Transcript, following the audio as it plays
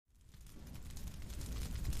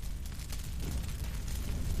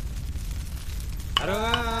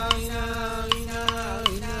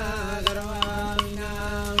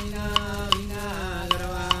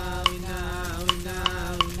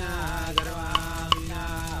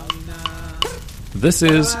This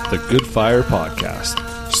is the Good Fire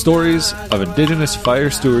Podcast. Stories of Indigenous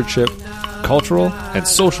fire stewardship, cultural and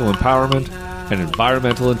social empowerment, and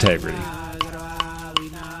environmental integrity.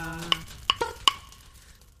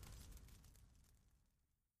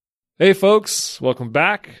 Hey folks, welcome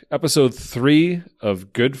back. Episode 3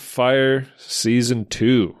 of Good Fire Season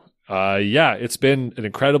 2. It's been an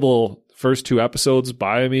incredible first 2 episodes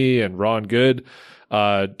by me and Ron Good.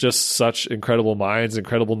 Just such incredible minds,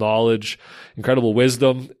 incredible knowledge, incredible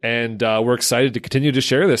wisdom, and we're excited to continue to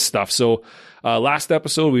share this stuff. So last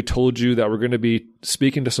episode, we told you that we're going to be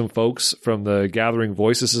speaking to some folks from the Gathering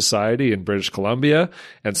Voices Society in British Columbia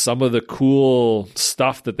and some of the cool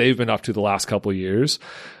stuff that they've been up to the last couple of years.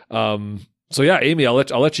 Amy, I'll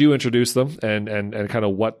let you introduce them and kind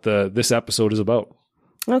of what this episode is about.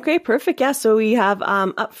 Okay, perfect. Yeah, so we have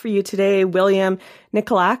up for you today William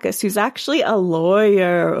Nikolakis, who's actually a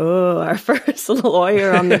lawyer. Oh, our first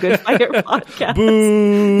lawyer on the Good Fire podcast.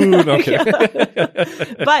 Boo!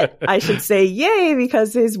 Okay. But I should say yay,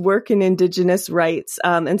 because his work in Indigenous rights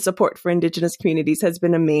and support for Indigenous communities has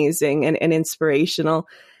been amazing and inspirational.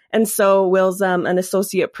 And so Will's an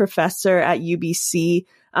associate professor at UBC,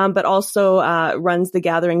 but also runs the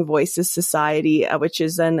Gathering Voices Society, which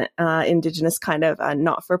is an Indigenous kind of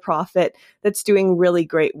not-for-profit that's doing really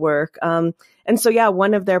great work. One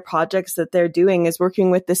of their projects that they're doing is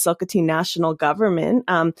working with the Silcotine National Government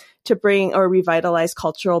to bring or revitalize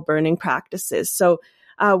cultural burning practices. So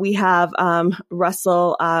we have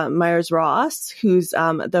Russell Myers-Ross, who's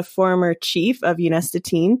the former chief of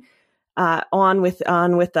Unestateen, on with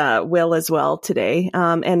Will as well today.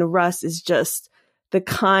 And Russ is just the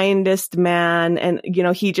kindest man. And,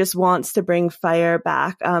 he just wants to bring fire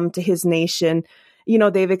back to his nation.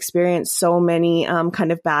 They've experienced so many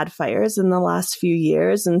kind of bad fires in the last few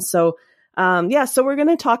years. And so, so we're going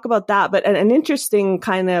to talk about that. But an interesting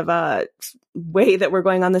kind of way that we're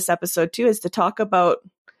going on this episode too is to talk about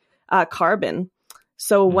carbon.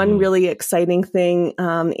 So one really exciting thing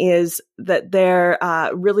is that they're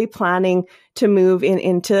really planning to move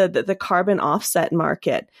into the carbon offset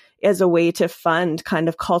market as a way to fund kind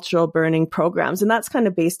of cultural burning programs. And that's kind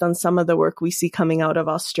of based on some of the work we see coming out of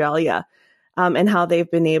Australia and how they've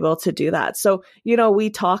been able to do that. So, we're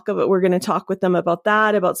going to talk with them about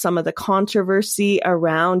that, about some of the controversy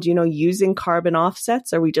around, using carbon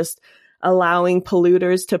offsets. Are we just allowing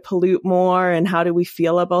polluters to pollute more? And how do we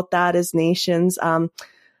feel about that as nations?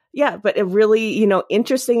 But a really,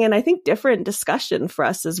 interesting and I think different discussion for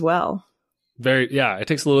us as well. It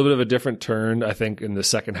takes a little bit of a different turn, I think, in the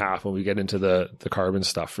second half when we get into the carbon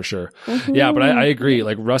stuff for sure. Mm-hmm. Yeah, but I agree.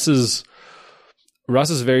 Like Russ is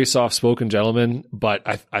a very soft-spoken gentleman, but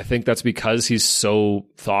I think that's because he's so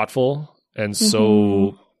thoughtful and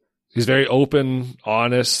so he's very open,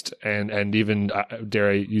 honest, and even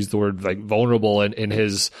dare I use the word like vulnerable in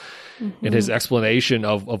his explanation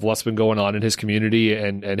of what's been going on in his community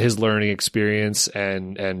and his learning experience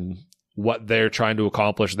and what they're trying to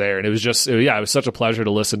accomplish there. And it was just, it was such a pleasure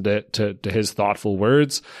to listen to his thoughtful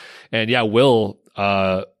words. And Will,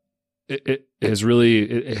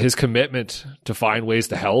 his commitment to find ways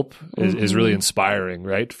to help is really inspiring,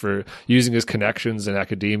 right? For using his connections in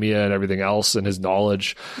academia and everything else and his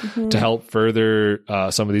knowledge to help further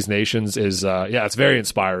some of these nations is, it's very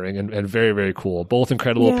inspiring and very, very cool. Both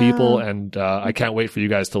incredible people. And I can't wait for you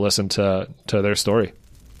guys to listen to their story.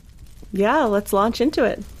 Yeah, let's launch into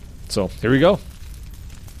it. So here we go.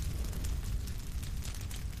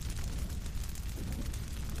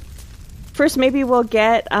 First, maybe we'll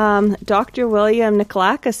get Dr. William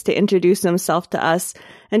Nikolakis to introduce himself to us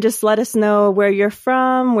and just let us know where you're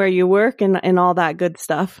from, where you work, and all that good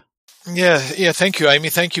stuff. Yeah. Thank you, Amy.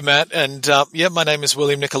 Thank you, Matt. And my name is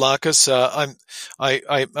William Nikolakis.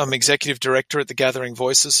 I'm executive director at the Gathering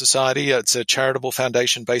Voices Society. It's a charitable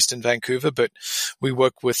foundation based in Vancouver, but we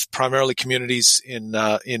work with primarily communities in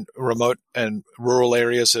remote and rural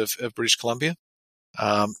areas of British Columbia.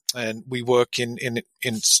 And we work in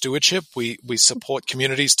stewardship. We support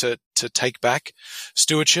communities to take back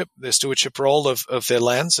their stewardship role of their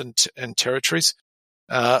lands and territories.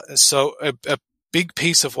 So a big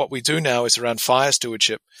piece of what we do now is around fire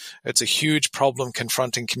stewardship. It's a huge problem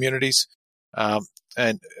confronting communities.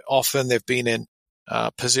 And often they've been in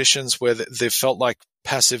positions where they've felt like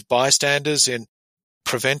passive bystanders in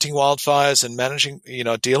preventing wildfires and managing,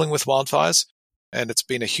 dealing with wildfires. And it's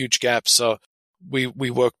been a huge gap. So we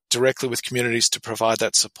work directly with communities to provide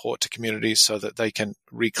that support to communities so that they can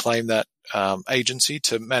reclaim that agency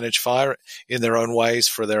to manage fire in their own ways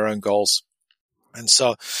for their own goals. And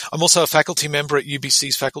so I'm also a faculty member at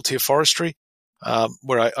UBC's Faculty of Forestry,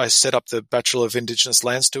 where I set up the Bachelor of Indigenous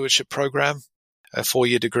Land Stewardship program.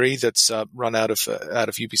 4-year degree that's run out of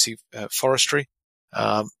UBC Forestry.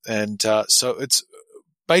 So it's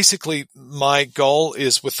basically my goal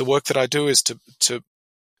is with the work that I do is to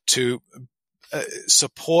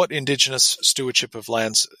support Indigenous stewardship of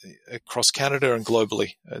lands across Canada and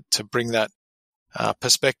globally, to bring that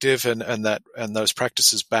perspective and those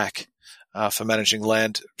practices back for managing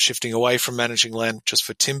land, shifting away from managing land just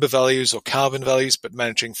for timber values or carbon values, but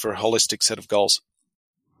managing for a holistic set of goals.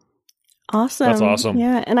 Awesome. That's awesome.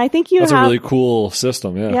 Yeah. And I think that's a really cool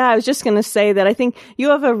system. Yeah. Yeah. I was just going to say that I think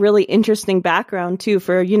you have a really interesting background too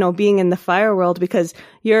for, being in the fire world, because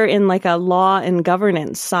you're in like a law and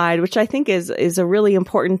governance side, which I think is a really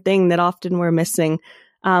important thing that often we're missing,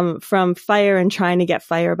 from fire and trying to get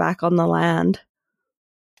fire back on the land.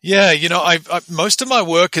 Yeah. I most of my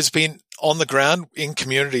work has been on the ground in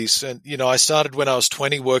communities. And, I started when I was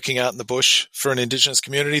 20 working out in the bush for an Indigenous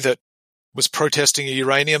community that was protesting a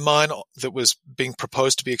uranium mine that was being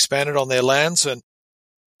proposed to be expanded on their lands. And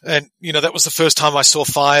that was the first time I saw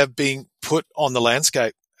fire being put on the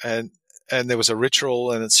landscape. And there was a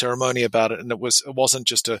ritual and a ceremony about it. And it wasn't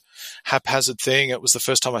just a haphazard thing. It was the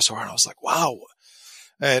first time I saw it. And I was like, wow.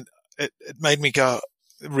 And it made me go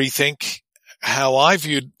rethink how I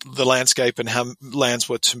viewed the landscape and how lands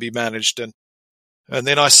were to be managed. And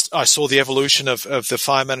then I saw the evolution of the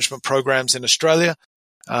fire management programs in Australia.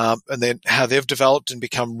 And then how they've developed and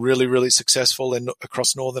become really, really successful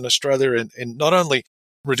across Northern Australia in not only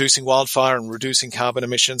reducing wildfire and reducing carbon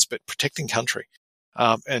emissions, but protecting country,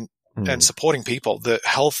 and supporting people. The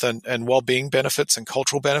health and well-being benefits and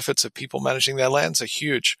cultural benefits of people managing their lands are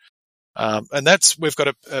huge. And we've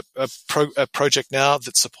got a project now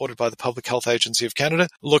that's supported by the Public Health Agency of Canada,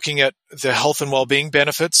 looking at the health and well-being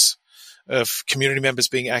benefits of community members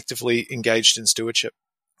being actively engaged in stewardship.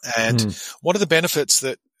 And what are the benefits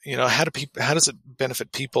that, how does it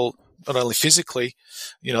benefit people not only physically,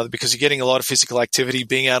 because you're getting a lot of physical activity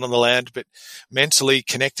being out on the land, but mentally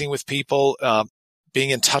connecting with people, being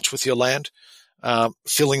in touch with your land,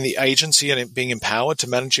 feeling the agency and being empowered to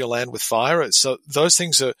manage your land with fire. So those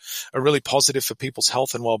things are really positive for people's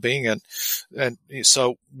health and well-being. And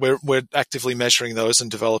so we're actively measuring those and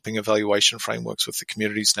developing evaluation frameworks with the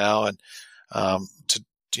communities now, and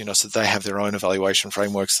so they have their own evaluation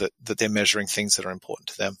frameworks that they're measuring things that are important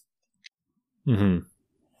to them. Mm-hmm.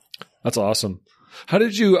 That's awesome. How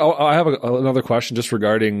did you, I have another question just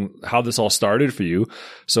regarding how this all started for you.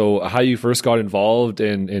 So how you first got involved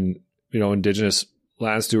in Indigenous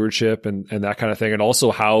land stewardship and that kind of thing, and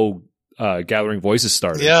also how Gathering Voices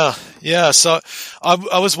started. Yeah. So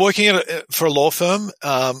I was working for a law firm,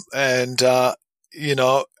 as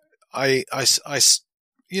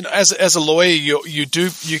a lawyer,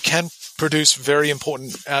 you can produce very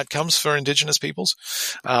important outcomes for Indigenous peoples.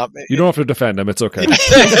 You don't have to defend them; it's okay.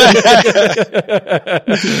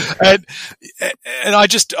 and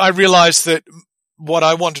I realized that what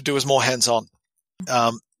I want to do is more hands-on.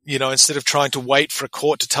 Instead of trying to wait for a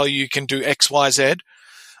court to tell you can do X, Y, Z,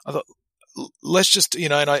 I thought, let's just,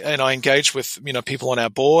 and I engaged with people on our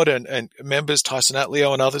board and members, Tyson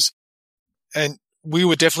Atleo and others, and we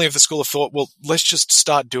were definitely of the school of thought, well, let's just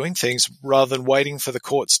start doing things rather than waiting for the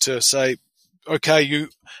courts to say, okay, you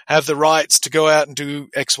have the rights to go out and do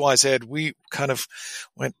X, Y, Z. We kind of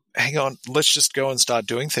went, hang on, let's just go and start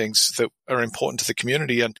doing things that are important to the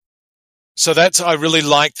community. And so I really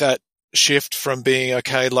like that shift from being,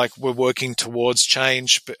 okay, like we're working towards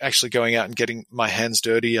change, but actually going out and getting my hands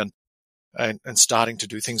dirty and starting to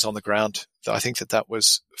do things on the ground. I think that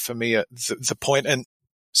was, for me, the point. And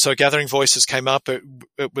so Gathering Voices came up.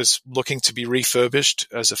 It was looking to be refurbished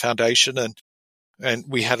as a foundation, and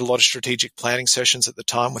we had a lot of strategic planning sessions at the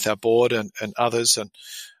time with our board and others, and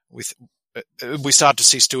we started to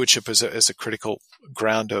see stewardship as a critical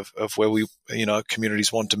ground of where we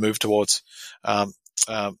communities want to move towards,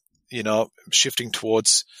 shifting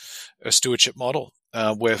towards a stewardship model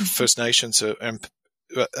where First Nations are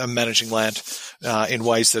managing land in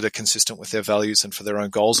ways that are consistent with their values and for their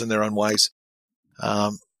own goals in their own ways.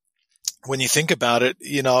 When you think about it,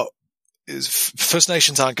 First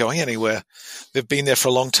Nations aren't going anywhere. They've been there for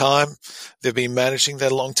a long time. They've been managing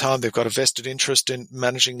that a long time. They've got a vested interest in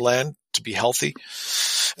managing land to be healthy.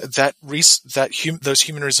 Those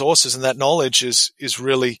human resources and that knowledge is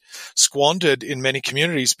really squandered in many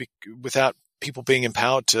communities without people being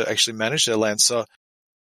empowered to actually manage their land. So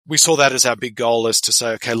we saw that as our big goal, is to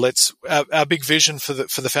say, okay, our big vision for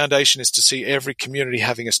the foundation is to see every community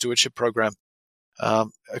having a stewardship program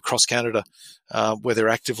across Canada, where they're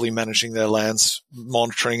actively managing their lands,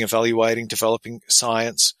 monitoring, evaluating, developing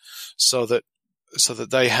science, so that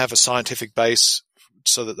they have a scientific base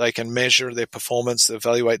so that they can measure their performance,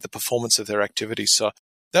 evaluate the performance of their activities. So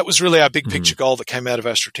that was really our big picture goal that came out of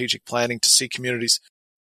our strategic planning, to see communities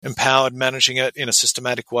empowered, managing it in a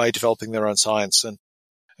systematic way, developing their own science.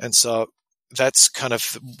 And so that's kind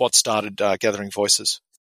of what started Gathering Voices.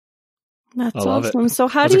 That's love awesome. It. So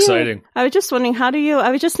That's exciting. I was just wondering,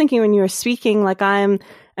 I was just thinking when you were speaking, like I'm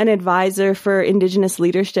an advisor for Indigenous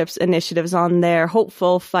leaderships initiatives on their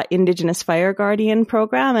Hopeful Indigenous Fire Guardian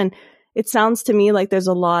program. And it sounds to me like there's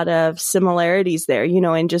a lot of similarities there,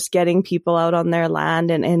 in just getting people out on their land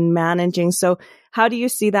and managing. So how do you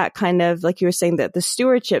see that kind of, like you were saying, that the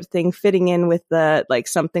stewardship thing fitting in with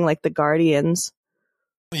something like the Guardians?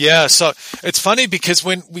 Yeah. So it's funny because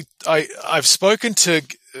when I've spoken to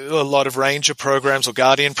a lot of ranger programs or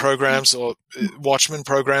guardian programs or watchman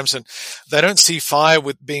programs, and they don't see fire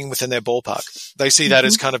being within their ballpark. They see that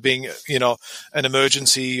as kind of being, an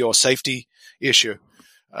emergency or safety issue.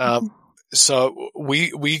 So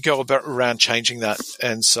we go around changing that.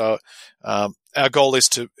 And so, our goal is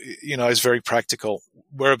is very practical.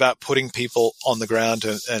 We're about putting people on the ground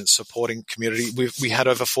and supporting community. We had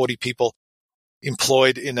over 40 people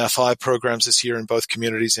employed in our fire programs this year in both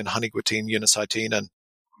communities in Hanigwitine, Unisitine,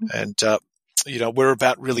 and we're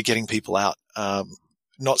about really getting people out,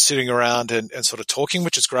 not sitting around and sort of talking,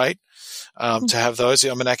 which is great. To have those.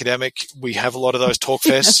 I'm an academic. We have a lot of those talk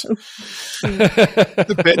fests.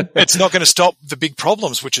 But it's not going to stop the big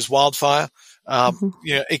problems, which is wildfire,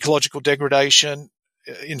 ecological degradation,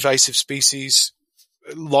 invasive species,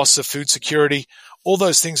 loss of food security. All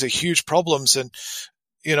those things are huge problems. And,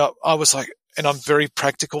 I was like, and I'm very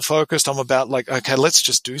practical focused. I'm about like, okay, let's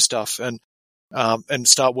just do stuff and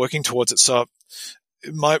start working towards it. So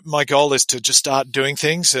my goal is to just start doing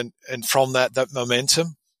things and from that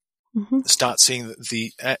momentum, start seeing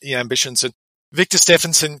the ambitions. And Victor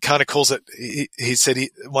Stephenson kind of calls it, he said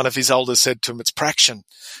one of his elders said to him, it's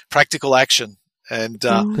practical action. And,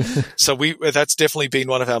 so that's definitely been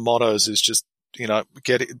one of our mottos, is just,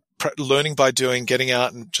 learning by doing, getting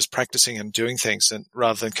out and just practicing and doing things, and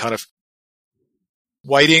rather than kind of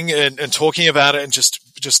waiting and talking about it and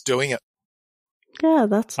just doing it. Yeah,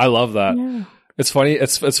 I love that. Yeah. It's funny.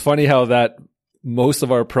 It's funny how that most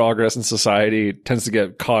of our progress in society tends to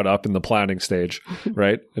get caught up in the planning stage,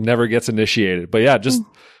 right? It never gets initiated. But yeah, just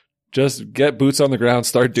get boots on the ground,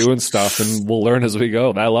 start doing stuff, and we'll learn as we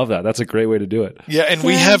go. I love that. That's a great way to do it. Yeah, and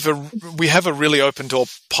we have a really open door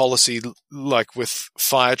policy, like with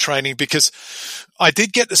fire training, because I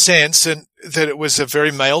did get the sense that it was a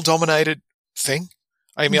very male dominated thing.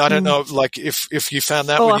 Amy, I don't know, like if you found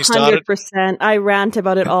that when you started. 100%. I rant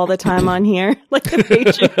about it all the time on here, like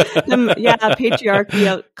the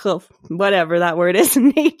patriarchal, whatever that word is,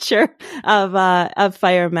 nature of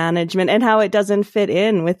fire management, and how it doesn't fit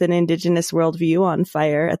in with an Indigenous worldview on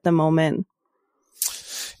fire at the moment.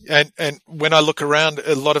 And when I look around,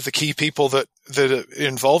 a lot of the key people that are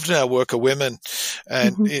involved in our work are women,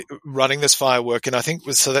 and running this fire work, and I think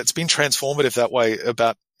so that's been transformative that way,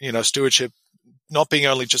 about stewardship not being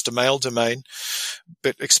only just a male domain,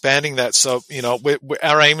 but expanding that. So,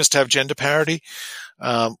 our aim is to have gender parity,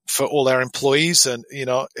 for all our employees. And,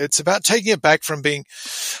 it's about taking it back from being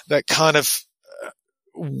that kind of,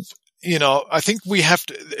 I think we have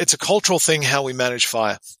to, it's a cultural thing how we manage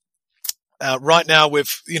fire. Right now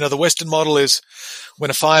the Western model is when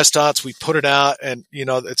a fire starts, we put it out, and,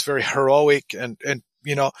 it's very heroic, and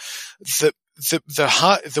the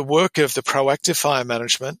work of the proactive fire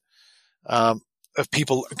management, of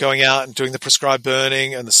people going out and doing the prescribed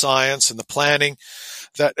burning and the science and the planning,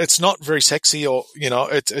 that it's not very sexy, or,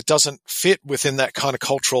 it doesn't fit within that kind of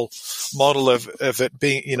cultural model of it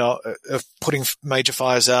being, of putting major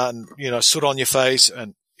fires out and, soot on your face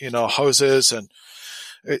and, hoses, and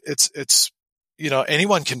it's,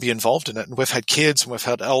 anyone can be involved in it. And we've had kids and we've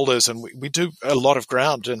had elders, and we do a lot of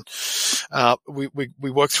ground, and, we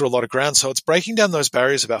work through a lot of ground. So it's breaking down those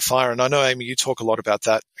barriers about fire. And I know, Amy, you talk a lot about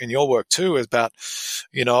that in your work too, about,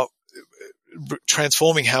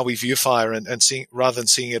 transforming how we view fire, and seeing, rather than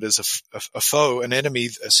seeing it as a foe, an enemy,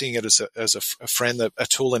 seeing it as a friend, a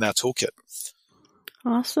tool in our toolkit.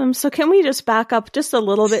 Awesome. So can we just back up just a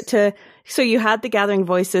little bit so you had the Gathering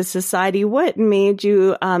Voices Society. What made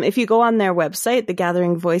you, if you go on their website, the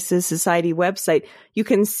Gathering Voices Society website, you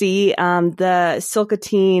can see the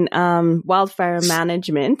Silcatine wildfire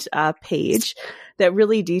management page that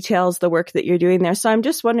really details the work that you're doing there. So I'm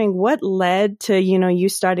just wondering what led to, you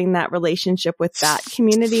starting that relationship with that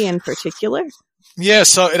community in particular? Yeah,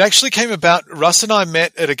 so it actually came about. Russ and I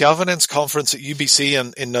met at a governance conference at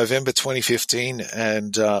UBC in November 2015,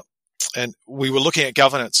 and we were looking at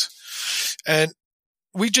governance, and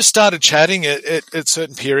we just started chatting at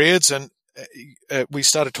certain periods, and we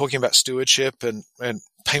started talking about stewardship and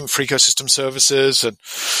payment for ecosystem services, and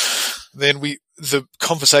then the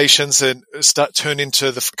conversations then turn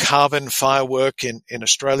into the carbon firework in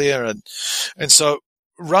Australia, and so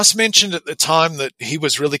Russ mentioned at the time that he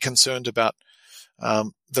was really concerned about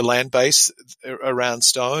the land base around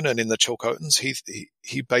Stone and in the Chilcotins.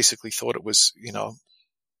 He basically thought it was,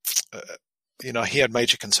 he had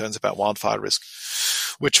major concerns about wildfire risk,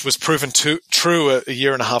 which was proven true a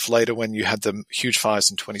year and a half later when you had the huge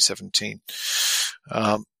fires in 2017.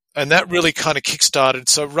 And that really kind of kickstarted.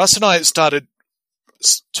 So Russ and I started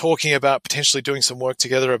talking about potentially doing some work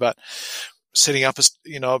together about setting up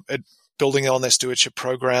building on their stewardship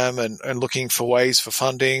program and looking for ways for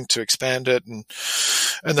funding to expand it. And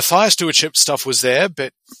the fire stewardship stuff was there,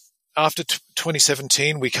 but after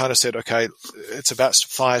 2017, we kind of said, okay, it's about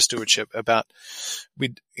fire stewardship, about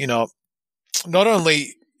not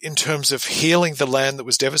only in terms of healing the land that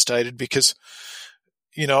was devastated, because,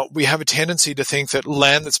 we have a tendency to think that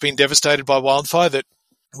land that's been devastated by wildfire, that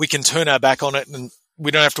we can turn our back on it and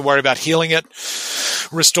we don't have to worry about healing it,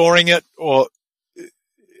 restoring it, or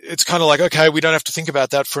it's kind of like, okay, we don't have to think about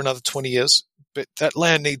that for another 20 years. But that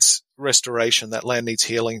land needs restoration. That land needs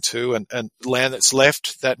healing too. And land that's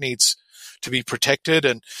left, that needs to be protected.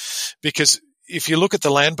 And because if you look at the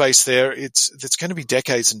land base there, it's going to be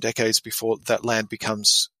decades and decades before that land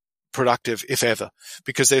becomes productive, if ever,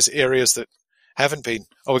 because there's areas that haven't been.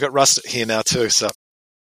 Oh, we've got Russ here now too. So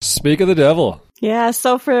speak of the devil. Yeah.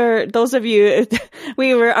 So for those of you,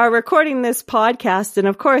 we are recording this podcast. And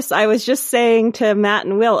of course, I was just saying to Matt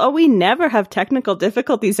and Will, we never have technical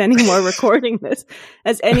difficulties anymore recording this.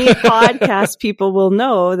 As any podcast people will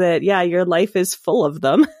know that, your life is full of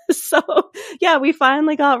them. So we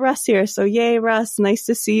finally got Russ here. So yay, Russ. Nice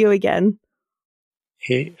to see you again.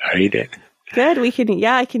 Hey, how are you doing? Good.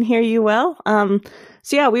 I can hear you well.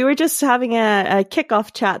 So we were just having a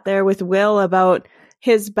kickoff chat there with Will about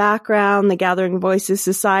his background, the Gathering Voices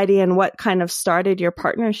Society, and what kind of started your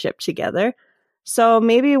partnership together. So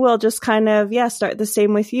maybe we'll just kind of, start the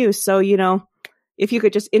same with you. So, if you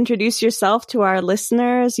could just introduce yourself to our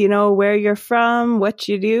listeners, where you're from, what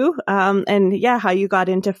you do, and how you got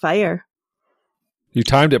into fire. You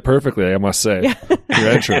timed it perfectly, I must say. Your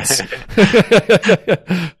entrance.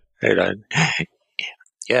 Right on.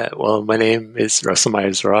 Yeah, well, my name is Russell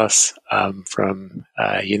Myers-Ross. I'm from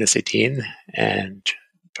Unit 18 and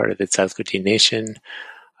part of the Tsaut'la'ati'in Nation.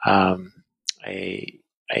 I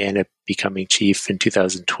ended up becoming chief in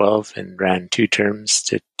 2012 and ran 2 terms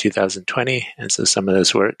to 2020. And so some of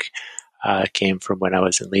this work came from when I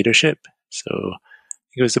was in leadership. So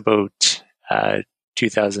it was about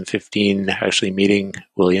 2015 actually meeting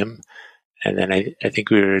William. And then I think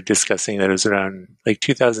we were discussing that it was around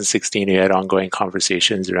 2016, we had ongoing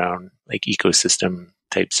conversations around ecosystem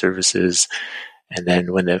type services. And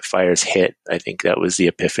then when the fires hit, I think that was the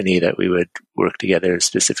epiphany that we would work together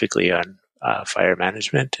specifically on fire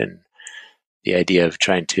management and the idea of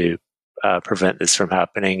trying to prevent this from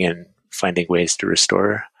happening and finding ways to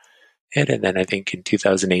restore it. And then I think in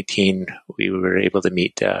 2018, we were able to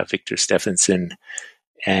meet Victor Stephenson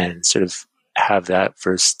and sort of have that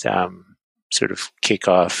first sort of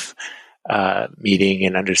kickoff meeting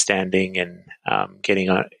and understanding and getting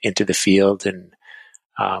into the field and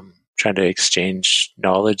trying to exchange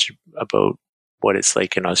knowledge about what it's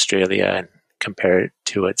like in Australia and compare it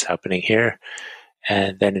to what's happening here.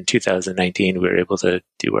 And then in 2019, we were able to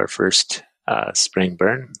do our first spring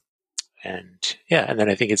burn. And then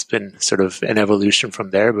I think it's been sort of an evolution from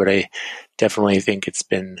there, but I definitely think it's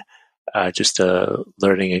been just a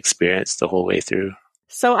learning experience the whole way through.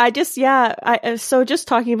 So so just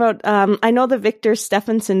talking about, I know the Victor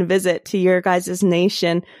Stephenson visit to your guys'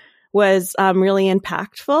 nation was really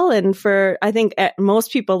impactful. And I think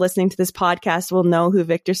most people listening to this podcast will know who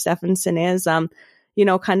Victor Stephenson is.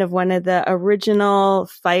 Kind of one of the original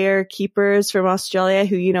fire keepers from Australia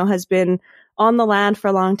who, has been on the land for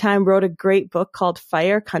a long time, wrote a great book called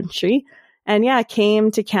Fire Country. And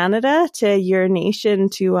came to Canada, to your nation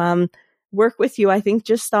to work with you, I think,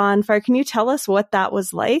 just on fire. Can you tell us what that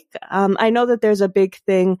was like? I know that there's a big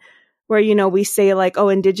thing where, we say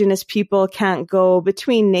Indigenous people can't go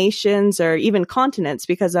between nations or even continents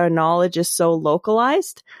because our knowledge is so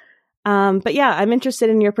localized. But I'm interested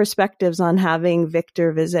in your perspectives on having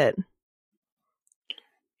Victor visit.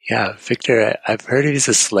 Yeah, Victor, I've heard he's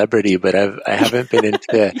a celebrity, but I haven't been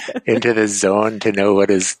into the zone to know what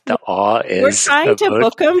the awe is. We're trying to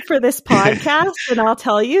book him for this podcast, and I'll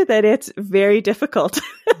tell you that it's very difficult.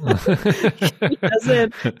 He's a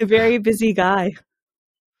very busy guy.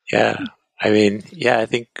 Yeah, I mean, I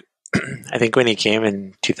think when he came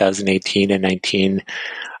in 2018 and 19,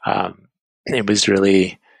 it was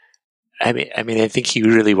really, I think he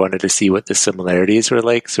really wanted to see what the similarities were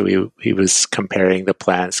like. So he was comparing the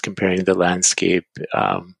plants, comparing the landscape,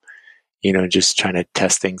 just trying to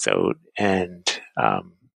test things out. And,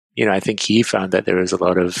 I think he found that there was a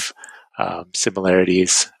lot of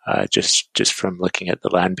similarities just from looking at the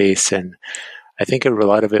land base. And I think a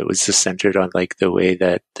lot of it was just centered on like the way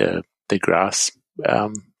that the grass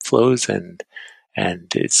flows and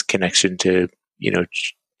its connection to,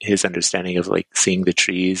 his understanding of like seeing the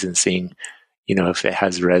trees and seeing, if it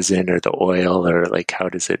has resin or the oil or like how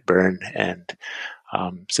does it burn. And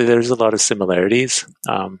so there's a lot of similarities,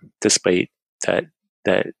 despite that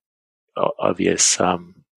obvious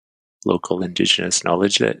local Indigenous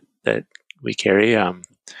knowledge that we carry.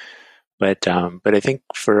 But I think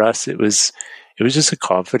for us it was just a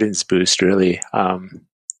confidence boost, really.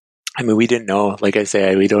 We didn't know, like I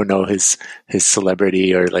say, we don't know his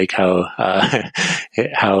celebrity or like how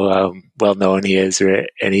well known he is or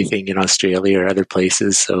anything in Australia or other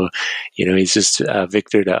places. So, he's just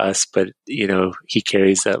Victor to us, but he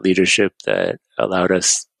carries that leadership that allowed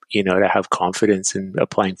us, to have confidence in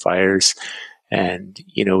applying fires. And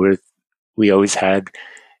we always had,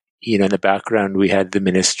 in the background, we had the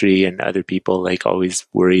ministry and other people like always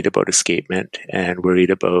worried about escapement and worried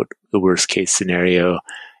about the worst case scenario.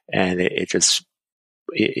 And it just,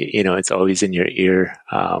 it's always in your ear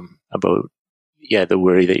about, the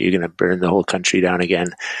worry that you're going to burn the whole country down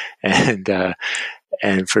again. And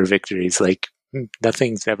for Victor, he's like,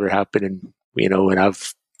 nothing's ever happened. And, when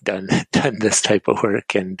I've done this type of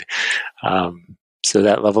work. And so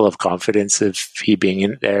that level of confidence of he being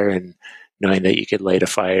in there and knowing that you could light a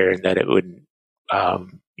fire and that it wouldn't,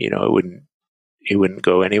 it wouldn't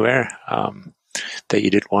go anywhere. That you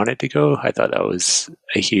didn't want it to go. I thought that was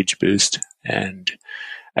a huge boost. And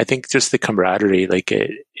I think just the camaraderie, like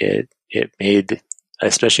it made,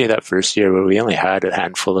 especially that first year where we only had a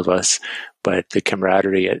handful of us, but the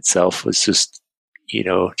camaraderie itself was just,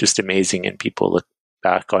 just amazing. And people look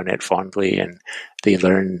back on it fondly and they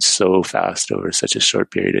learn so fast over such a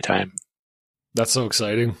short period of time. That's so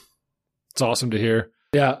exciting. It's awesome to hear.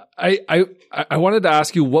 Yeah. I wanted to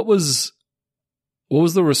ask you, what was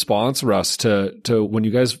the response, Russ, to when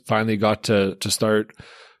you guys finally got to start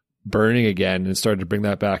burning again and started to bring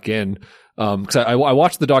that back in? Because I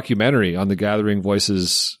watched the documentary on the Gathering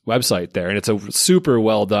Voices website there, and it's a super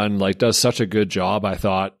well done, like does such a good job, I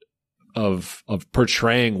thought, of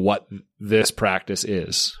portraying what this practice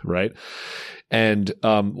is, right? And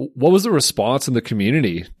what was the response in the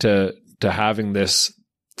community to having this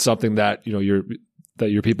something that your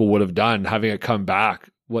people would have done, having it come back?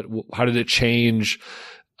 How did it change,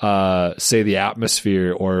 say, the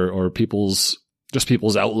atmosphere or people's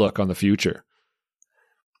outlook on the future?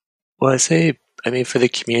 Well, for the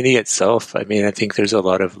community itself, I think there's a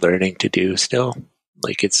lot of learning to do still.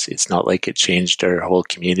 Like it's not like it changed our whole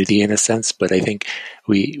community in a sense, but I think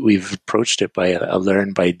we've approached it by a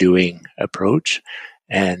learn by doing approach,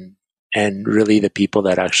 and really the people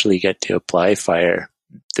that actually get to apply fire,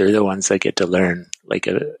 they're the ones that get to learn like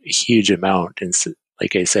a huge amount. And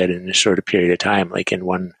like I said, in a shorter period of time, like in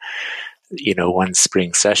one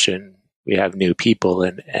spring session, we have new people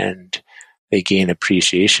and they gain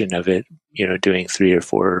appreciation of it, doing 3 or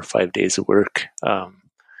 4 or 5 days of work.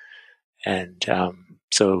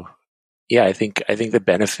 So yeah, I think the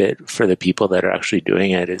benefit for the people that are actually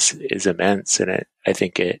doing it is immense. And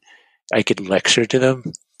I could lecture to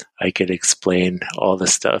them. I could explain all the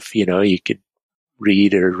stuff, you could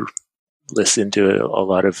read or listen to a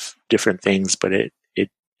lot of different things, but it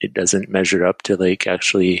doesn't measure up to like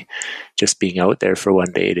actually just being out there for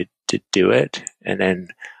one day to do it. And then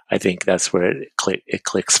I think that's where it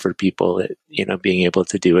clicks for people, being able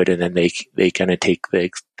to do it. And then they kind of take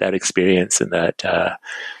that experience and that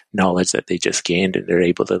knowledge that they just gained, and they're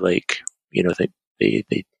able to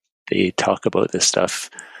they talk about this stuff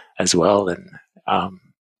as well. And,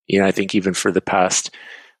 I think even for the past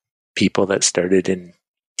people that started in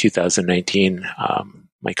 2019,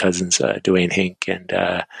 my cousins, Dwayne Hink and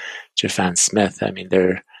Jafan Smith,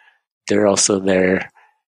 they're also there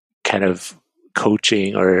kind of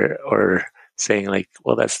coaching or saying like,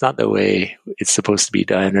 well, that's not the way it's supposed to be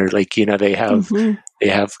done. Or like, they have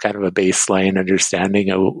kind of a baseline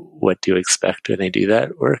understanding of what to expect when they do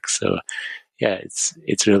that work. So yeah,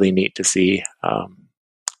 it's really neat to see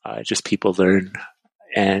just people learn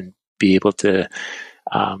and be able to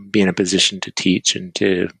be in a position to teach and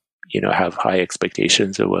to, have high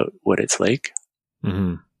expectations of what it's like.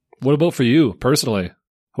 Mm-hmm. What about for you personally?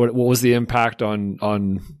 What was the impact on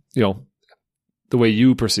the way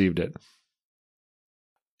you perceived it?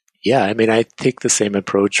 Yeah, I take the same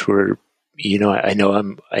approach where, I know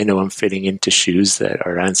I'm fitting into shoes that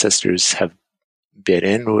our ancestors have been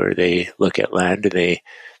in, where they look at land and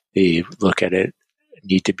they look at it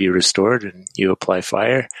need to be restored, and you apply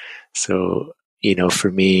fire. So, for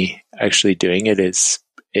me, actually doing it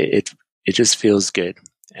it just feels good.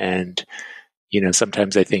 And,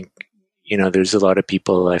 sometimes I think, there's a lot of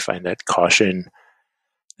people I find that caution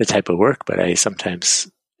the type of work, but I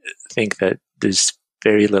sometimes think that there's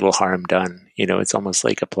very little harm done. It's almost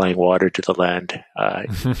like applying water to the land,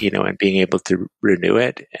 and being able to renew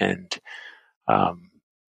it. And,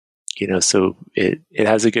 so it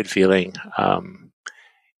has a good feeling,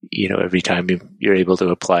 every time you're able to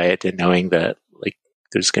apply it, and knowing that like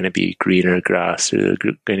there's going to be greener grass, or there's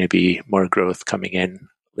going to be more growth coming in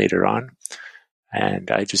later on. And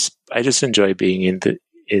I just enjoy being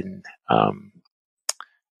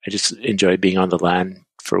I just enjoy being on the land,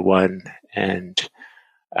 for one, and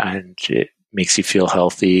it makes you feel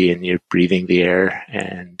healthy, and you're breathing the air,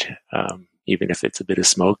 and even if it's a bit of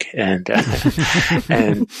smoke, and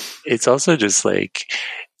and it's also just like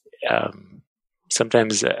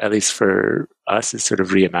sometimes, at least for us, it's sort of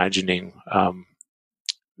reimagining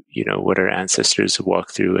what our ancestors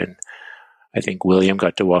walked through. And I think William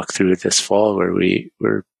got to walk through this fall, where we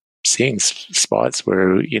were seeing spots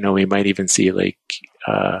where we might even see like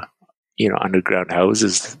underground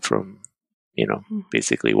houses from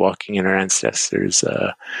basically walking in our ancestors'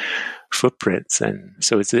 footprints. And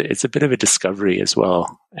so it's a bit of a discovery as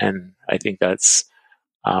well. And I think that's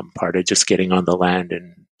part of just getting on the land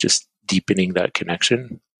and just deepening that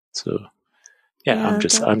connection. So I'm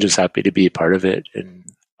just happy to be a part of it, and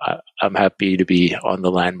I'm happy to be on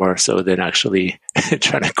the land more so than actually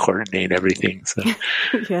trying to coordinate everything. So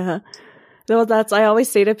yeah. Well, I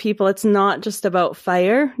always say to people, it's not just about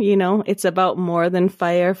fire, it's about more than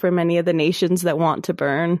fire for many of the nations that want to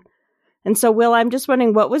burn. And so, Will, I'm just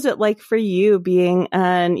wondering, what was it like for you being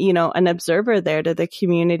an observer there to the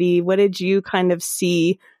community? What did you kind of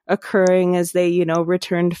see occurring as they,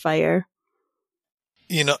 returned fire?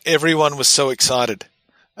 Everyone was so excited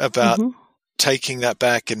about taking that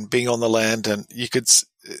back and being on the land, and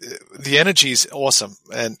the energy is awesome.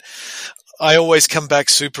 And I always come back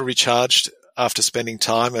super recharged after spending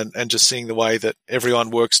time and just seeing the way that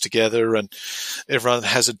everyone works together and everyone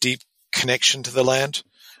has a deep connection to the land,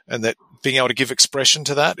 and that being able to give expression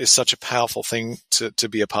to that is such a powerful thing to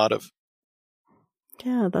be a part of.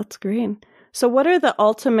 Yeah, that's great. So what are the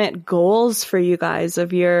ultimate goals for you guys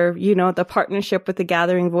of your, the partnership with the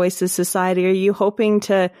Gathering Voices Society? Are you hoping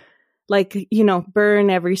to burn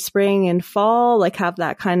every spring and fall, have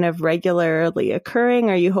that kind of regularly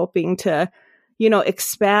occurring? Are you hoping to,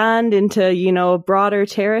 expand into, broader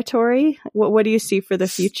territory? What do you see for the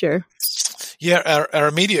future? Yeah, our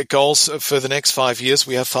immediate goals for the next 5 years,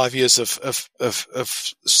 we have 5 years of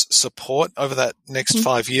support over that next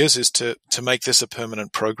 5 years, is to make this a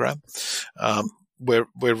permanent program. We're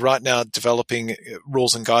right now developing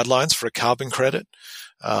rules and guidelines for a carbon credit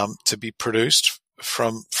to be produced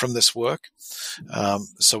from this work.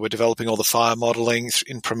 So we're developing all the fire modeling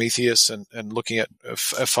in Prometheus and looking at a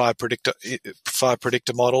fire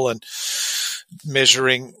predictor model and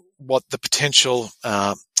measuring what the potential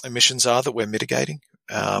emissions are that we're mitigating,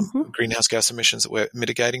 greenhouse gas emissions that we're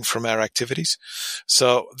mitigating from our activities.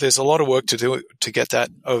 So there's a lot of work to do to get that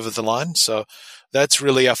over the line. So that's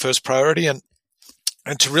really our first priority, and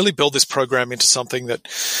to really build this program into something that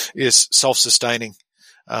is self-sustaining.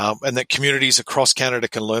 And that communities across Canada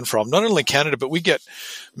can learn from. Not only Canada, but we get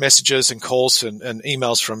messages and calls and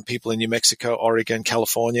emails from people in New Mexico, Oregon,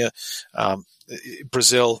 California,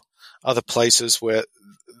 Brazil, other places where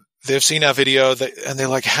they've seen our video and they're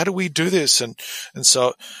like, how do we do this? And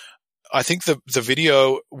so I think the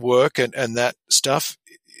video work and that stuff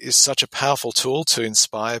is such a powerful tool to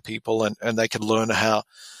inspire people, and they can learn how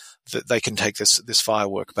that they can take this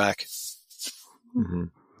firework back. Mm-hmm.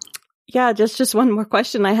 Yeah, just one more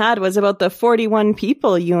question I had was about the 41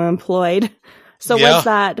 people you employed. So was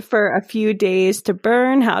that for a few days to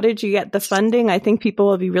burn? How did you get the funding? I think people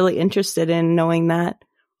will be really interested in knowing that.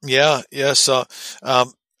 Yeah. So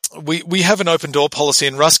we have an open door policy,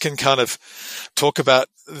 and Russ can kind of talk about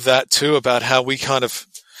that too, about how we kind of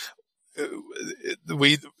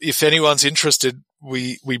if anyone's interested,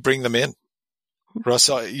 we bring them in. Russ,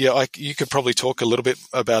 you could probably talk a little bit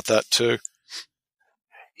about that too.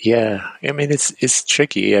 Yeah, I mean it's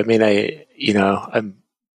tricky. I mean,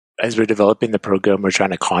 as we're developing the program, we're trying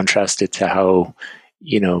to contrast it to how,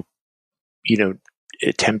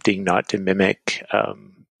 attempting not to mimic,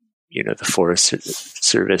 the Forest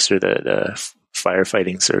Service or the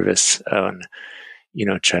firefighting service on,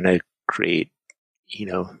 trying to create,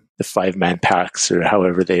 the 5-man packs or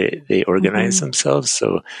however they organize themselves.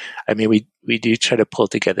 So, I mean, we do try to pull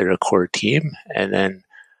together a core team, and then,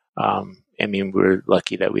 I mean, we're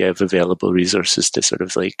lucky that we have available resources to sort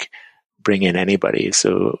of like bring in anybody.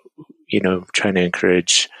 So, trying to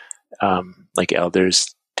encourage, like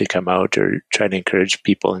elders to come out, or trying to encourage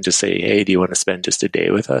people and just say, hey, do you want to spend just a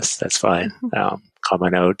day with us? That's fine. Come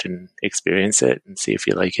on out and experience it and see if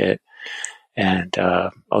you like it. And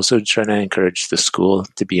also trying to encourage the school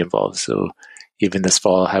to be involved. So even this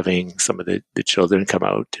fall, having some of the children come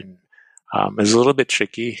out, and it was a little bit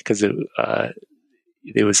tricky because it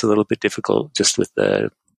was a little bit difficult just with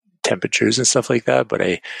the temperatures and stuff like that. But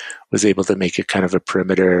I was able to make it kind of a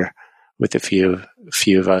perimeter with a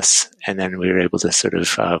few of us, and then we were able to sort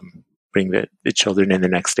of bring the children in the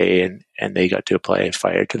next day, and they got to apply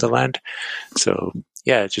fire to the land. So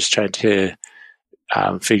yeah, just trying to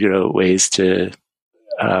figure out ways to,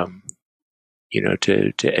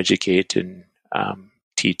 to educate and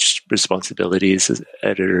teach responsibilities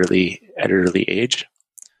at an early age.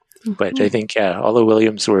 But I think, all the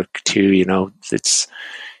Williams work too, it's,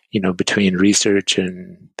 between research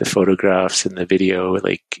and the photographs and the video,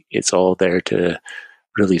 like it's all there to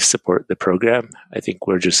really support the program. I think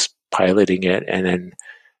we're just piloting it and then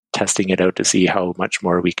testing it out to see how much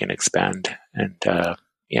more we can expand and,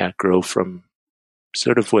 grow from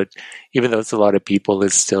sort of what, even though it's a lot of people,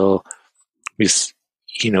 it's still, we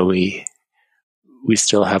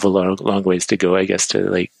still have a long ways to go, I guess, to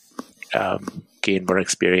like gain more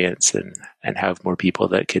experience and have more people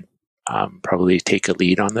that could probably take a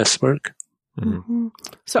lead on this work. Mm-hmm.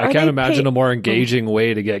 So I can't imagine a more engaging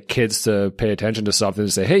way to get kids to pay attention to something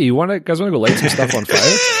and say, "Hey, guys want to go light some stuff on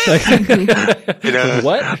fire?"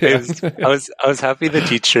 What? I was happy the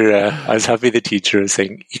teacher was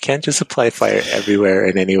saying you can't just apply fire everywhere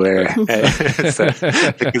and anywhere, because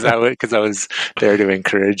I was there to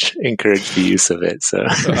encourage the use of it. So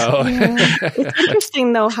It's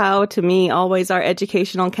interesting though how, to me, always our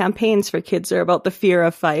educational campaigns for kids are about the fear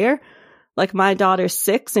of fire. Like my daughter's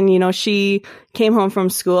 6, and she came home from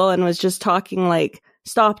school and was just talking like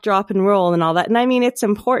stop, drop, and roll and all that. And I mean, it's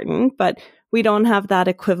important, but we don't have that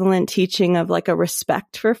equivalent teaching of like a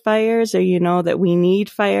respect for fires, or that we need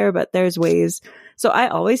fire, but there's ways. So I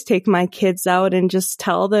always take my kids out and just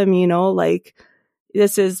tell them, like,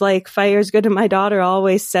 this is like, fire's good. And my daughter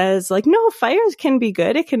always says like, no, fires can be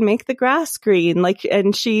good. It can make the grass green. Like,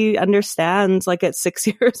 and she understands like at 6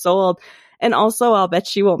 years old. And also, I'll bet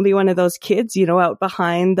she won't be one of those kids, out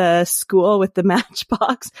behind the school with the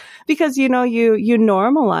matchbox, because, you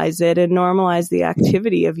normalize it and normalize the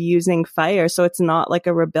activity of using fire. So it's not like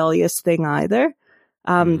a rebellious thing either,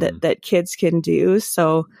 that kids can do.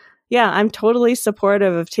 So yeah, I'm totally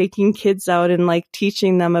supportive of taking kids out and like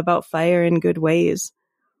teaching them about fire in good ways.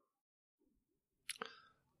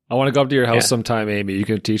 I want to go up to your house sometime, Amy. You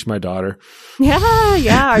can teach my daughter.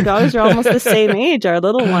 Yeah. Our daughters are almost the same age, our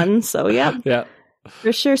little ones. So yeah,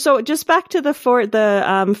 for sure. So just back to the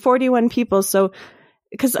 41 people. So,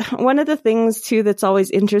 because one of the things too that's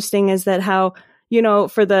always interesting is that how,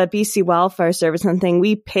 for the BC Wildfire Service and thing,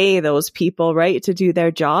 we pay those people, right, to do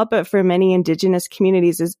their job. But for many Indigenous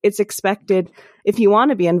communities, it's expected, if you want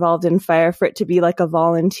to be involved in fire, for it to be like a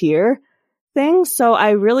volunteer thing. So I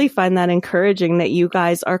really find that encouraging that you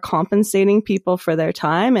guys are compensating people for their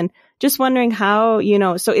time, and just wondering how,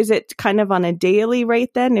 so is it kind of on a daily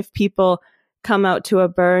rate then? If people come out to a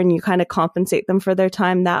burn, you kind of compensate them for their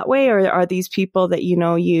time that way? Or are these people that,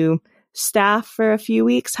 you staff for a few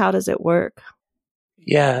weeks? How does it work?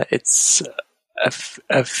 Yeah, it's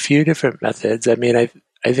a few different methods. I mean, I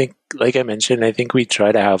think, like I mentioned, I think we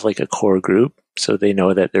try to have like a core group so they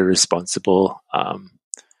know that they're responsible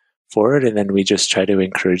for it, and then we just try to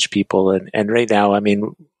encourage people. And right now, I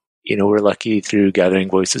mean, we're lucky through Gathering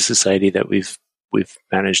Voices Society that we've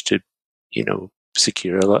managed to,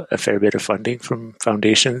 secure a fair bit of funding from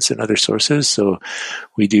foundations and other sources. So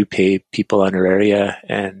we do pay people honoraria,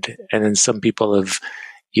 and then some people have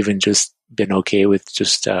even just been okay with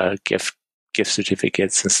just gift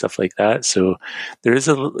certificates and stuff like that. So there is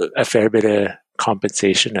a fair bit of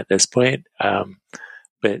compensation at this point.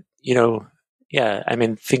 But yeah, I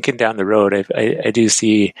mean, thinking down the road, I do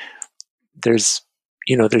see there's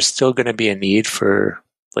still going to be a need for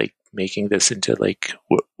like making this into like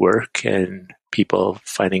work and people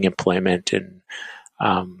finding employment and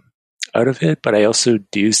out of it. But I also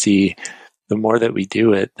do see the more that we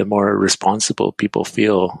do it, the more responsible people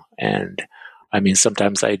feel. And I mean,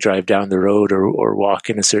 sometimes I drive down the road or walk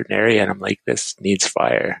in a certain area and I'm like, this needs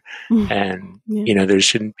fire. And, there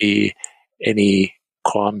shouldn't be any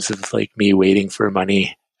qualms of like me waiting for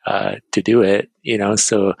money to do it,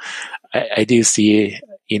 so I do see,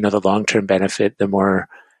 the long-term benefit, the more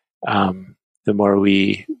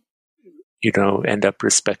we, end up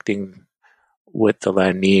respecting what the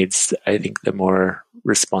land needs, I think the more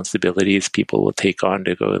responsibilities people will take on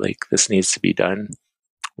to go like, this needs to be done,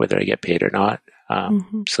 whether I get paid or not.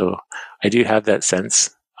 So I do have that sense,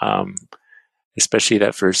 especially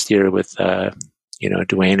that first year with,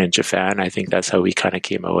 Dwayne and Jafan. I think that's how we kind of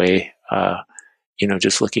came away,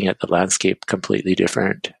 just looking at the landscape completely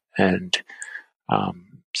different. And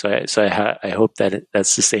so I hope that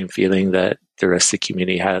that's the same feeling that the rest of the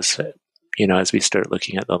community has, as we start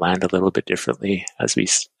looking at the land a little bit differently as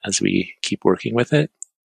we keep working with it.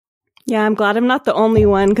 Yeah, I'm glad I'm not the only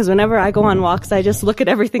one, because whenever I go on walks, I just look at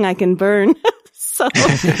everything I can burn. So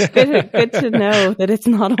good to know that it's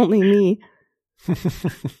not only me.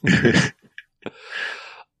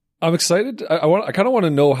 I'm excited. I kind of want to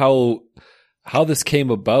know how this came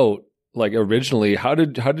about. Like originally, how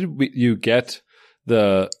did you get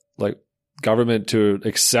the government to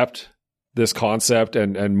accept this concept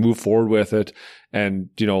and move forward with it, and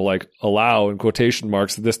allow, in quotation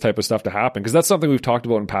marks, this type of stuff to happen? Because that's something we've talked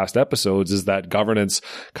about in past episodes, is that governance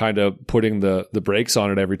kind of putting the brakes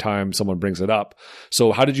on it every time someone brings it up.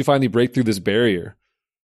 So how did you finally break through this barrier?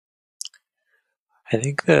 I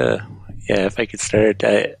think if I could start,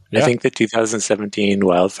 I think the 2017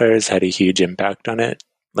 wildfires had a huge impact on it.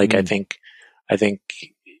 I think,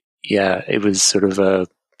 it was sort of the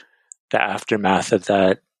aftermath of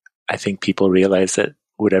that. I think people realized that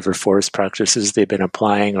whatever forest practices they've been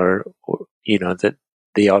applying, or that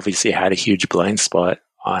they obviously had a huge blind spot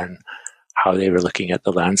on how they were looking at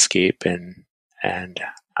the landscape and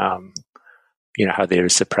how they were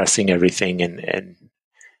suppressing everything.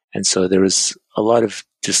 And so there was a lot of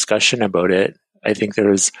discussion about it. I think there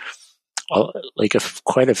was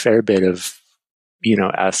quite a fair bit of,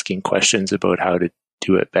 asking questions about how to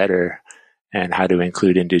do it better and how to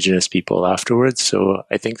include Indigenous people afterwards. So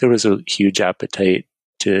I think there was a huge appetite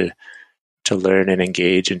to learn and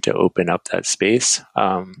engage and to open up that space.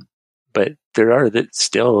 But there are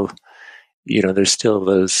still, there's still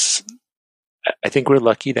those. I think we're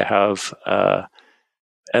lucky to have,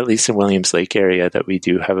 at least in Williams Lake area, that we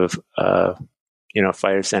do have a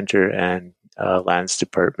fire center and lands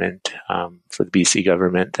department for the BC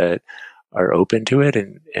government that are open to it,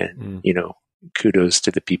 and kudos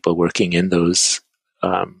to the people working in those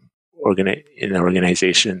in the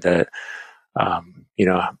organization that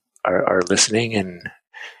are listening,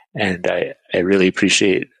 and I really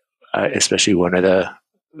appreciate especially one of the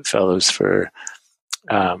fellows for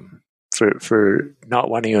not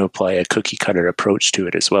wanting to apply a cookie cutter approach to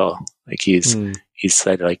it as well. He's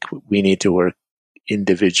said we need to work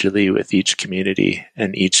individually with each community,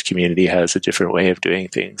 and each community has a different way of doing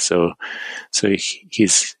things. So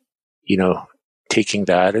he's taking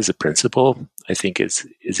that as a principle, I think is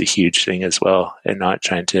a huge thing as well, and not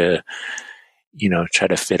trying to try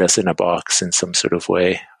to fit us in a box in some sort of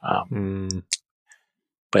way.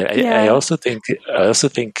 But I also think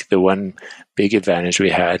the one big advantage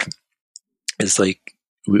we had is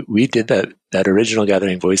we did that original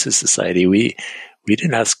Gathering Voices Society. We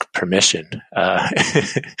didn't ask permission.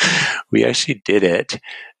 We actually did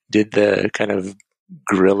the kind of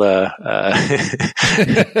guerrilla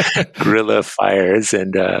fires,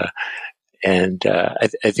 and I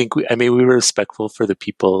think we were respectful for the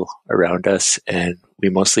people around us, and we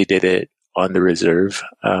mostly did it on the reserve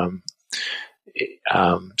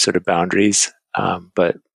sort of boundaries.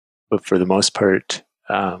 But for the most part,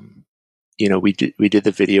 we did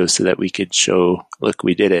the video so that we could show, look,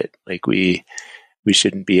 we did it. We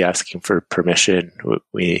shouldn't be asking for permission.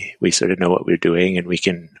 We sort of know what we're doing, and we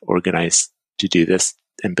can organize to do this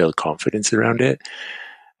and build confidence around it.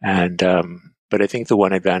 And but I think the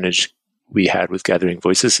one advantage we had with Gathering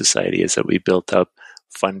Voices Society is that we built up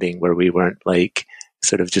funding where we weren't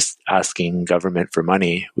sort of just asking government for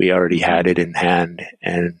money. We already had it in hand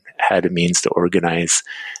and had a means to organize,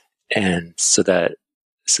 and so that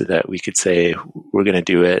we could say, we're going to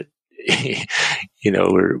do it.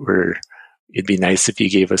 It'd be nice if you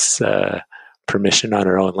gave us permission on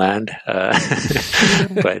our own land,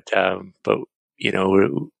 but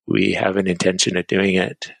we have an intention of doing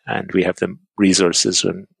it, and we have the resources,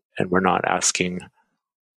 and we're not asking,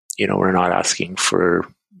 for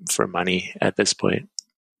money at this point.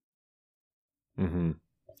 Mm-hmm.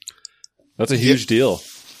 That's a huge deal.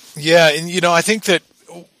 Yeah, and I think that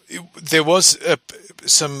there was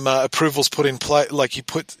some approvals put in place.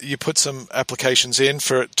 You put some applications in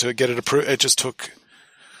for it to get it approved. It just took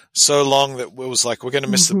so long that it was we're going to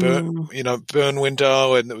miss the burn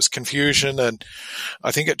window, and there was confusion, and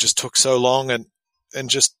I think it just took so long, and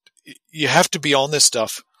just you have to be on this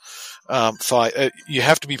stuff. fight. You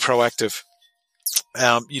have to be proactive.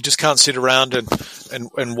 You just can't sit around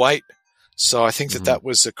and wait. So I think that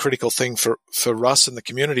was a critical thing for Russ and the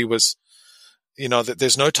community was, that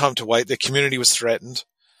there's no time to wait. Their community was threatened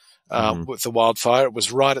with the wildfire. It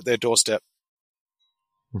was right at their doorstep.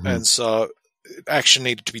 And so action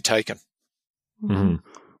needed to be taken.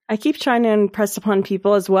 I keep trying to impress upon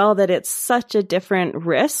people as well that it's such a different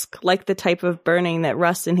risk, like the type of burning that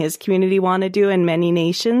Russ and his community want to do in many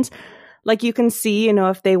nations. Like you can see,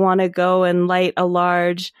 if they want to go and light a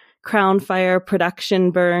large crown fire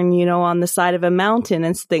production burn, on the side of a mountain,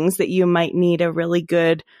 it's things that you might need a really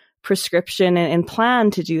good prescription and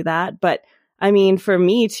plan to do that. But I mean, for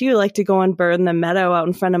me too, like to go and burn the meadow out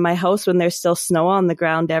in front of my house when there's still snow on the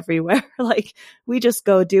ground everywhere. Like we just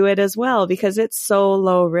go do it as well because it's so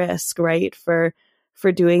low risk, right? For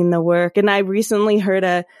doing the work. And I recently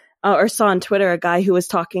heard or saw on Twitter a guy who was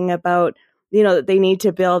talking about, that they need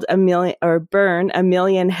to build burn 1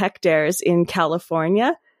 million hectares in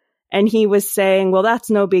California. And he was saying, well, that's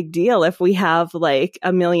no big deal if we have like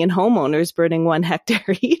 1 million homeowners burning 1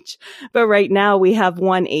 hectare each. But right now we have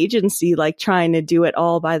one agency like trying to do it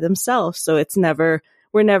all by themselves. So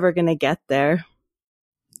we're never going to get there.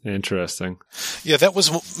 Interesting. Yeah, that was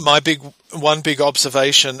one big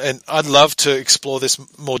observation. And I'd love to explore this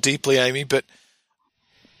more deeply, Amy, but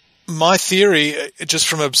my theory, just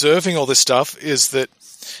from observing all this stuff, is that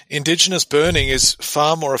Indigenous burning is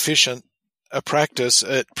far more efficient a practice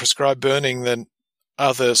at prescribed burning than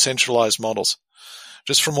other centralized models.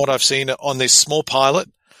 Just from what I've seen on this small pilot,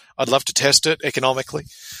 I'd love to test it economically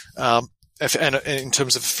and in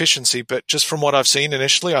terms of efficiency, but just from what I've seen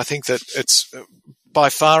initially, I think that it's by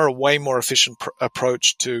far a way more efficient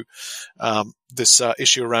approach to this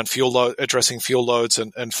issue around addressing fuel loads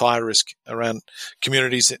and fire risk around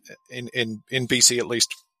communities in BC at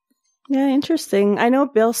least. Yeah, interesting. I know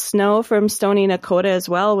Bill Snow from Stoney Nakoda as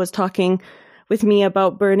well was talking with me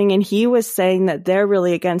about burning, and he was saying that they're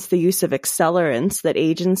really against the use of accelerants that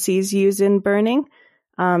agencies use in burning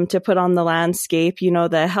to put on the landscape,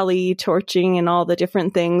 the heli torching and all the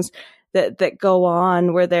different things that go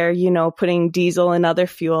on where they're, putting diesel and other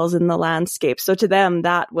fuels in the landscape. So to them,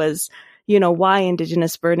 that was, why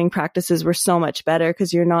Indigenous burning practices were so much better,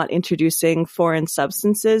 because you're not introducing foreign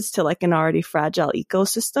substances to like an already fragile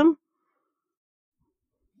ecosystem.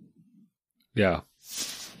 Yeah.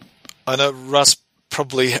 I know Russ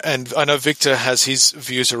probably, and I know Victor has his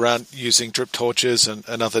views around using drip torches and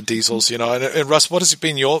other diesels, and Russ, what has it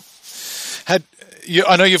been I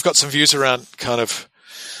know you've got some views around kind of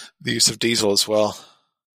the use of diesel as well.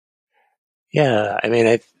 Yeah. I mean,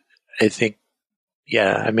 I think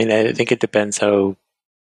it depends how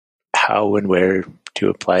and where to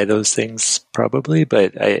apply those things probably.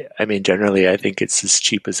 But I mean, generally I think it's as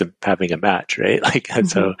cheap as having a match, right? Like,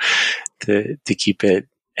 so to keep it.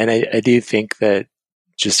 And I do think that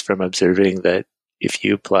just from observing that if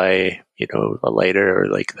you apply, a lighter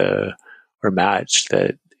or match,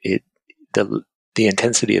 that the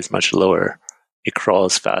intensity is much lower. It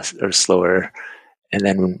crawls fast or slower. And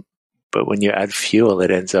then, but when you add fuel,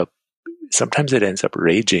 sometimes it ends up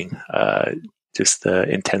raging, just the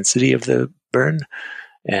intensity of the burn.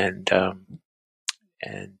 And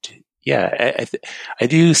yeah, I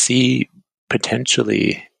do see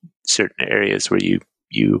potentially certain areas where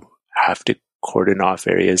you have to cordon off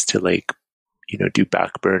areas to do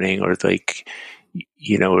back burning, or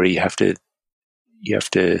where you have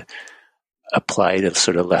to apply to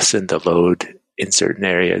sort of lessen the load in certain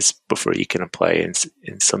areas before you can apply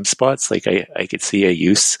in some spots. Like I could see a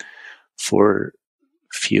use for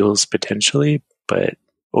fuels potentially, but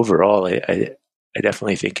overall I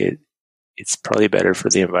definitely think it's probably better for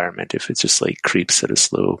the environment if it just creeps at a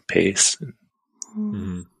slow pace.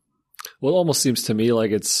 Mm-hmm. Well, it almost seems to me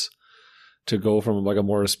like it's to go from a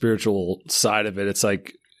more spiritual side of it. It's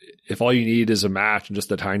like if all you need is a match and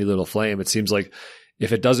just a tiny little flame, it seems like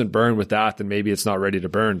if it doesn't burn with that, then maybe it's not ready to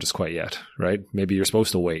burn just quite yet, right? Maybe you're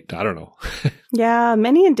supposed to wait. I don't know. Yeah,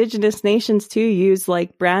 many Indigenous nations too use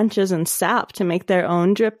branches and sap to make their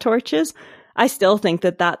own drip torches. I still think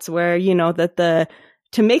that that's where,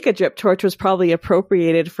 to make a drip torch was probably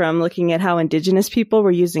appropriated from looking at how Indigenous people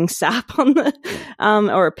were using sap on the,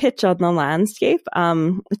 or pitch on the landscape,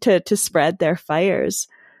 to spread their fires.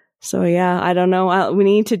 So yeah, I don't know. We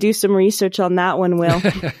need to do some research on that one, Will,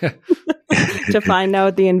 to find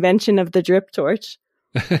out the invention of the drip torch.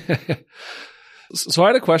 So I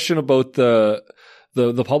had a question about the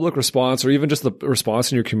the public response, or even just the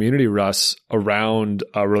response in your community, Russ, around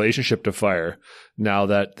a relationship to fire now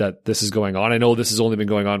that this is going on? I know this has only been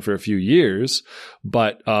going on for a few years,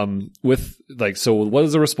 but so what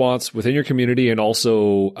is the response within your community and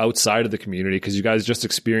also outside of the community? Because you guys just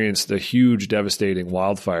experienced a huge, devastating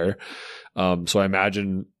wildfire. So I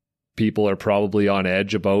imagine people are probably on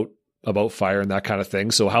edge about fire and that kind of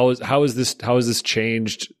thing. So how has this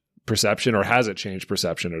changed perception, or has it changed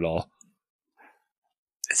perception at all?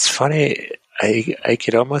 It's funny. I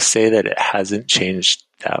could almost say that it hasn't changed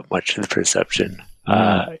that much of the perception.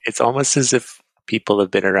 It's almost as if people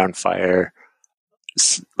have been around fire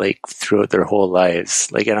like throughout their whole lives.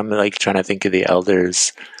 Like, and I'm like trying to think of the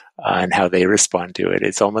elders and how they respond to it.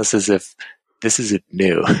 It's almost as if this isn't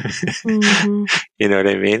new. Mm-hmm. You know what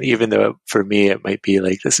I mean? Even though for me it might be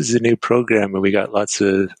like, this is a new program and we got lots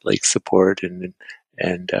of like support and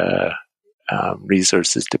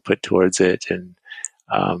resources to put towards it, and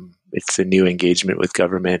it's a new engagement with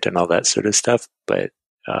government and all that sort of stuff. But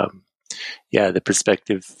the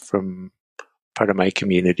perspective from part of my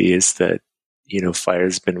community is that, you know,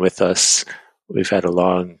 fire's been with us. We've had a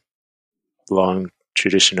long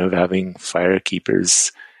tradition of having fire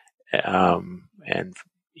keepers, and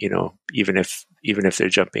you know, even if they're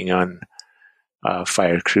jumping on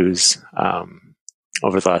fire crews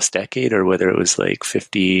over the last decade, or whether it was like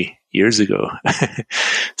 50 years ago.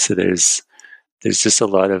 So there's just a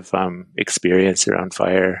lot of experience around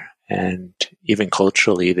fire, and even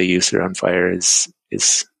culturally, the use around fire is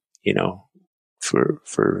you know, for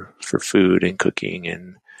food and cooking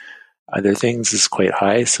and other things is quite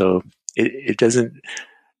high. So it doesn't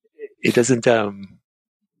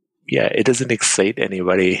excite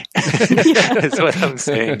anybody. That's what I'm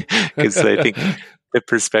saying, because I think the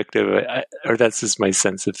perspective, or that's just my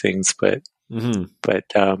sense of things. But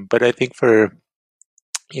but I think for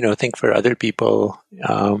other people,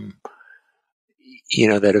 you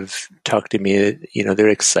know, that have talked to me, you know, they're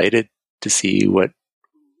excited to see what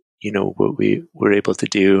we were able to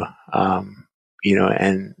do, you know,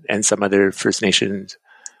 and some other First Nations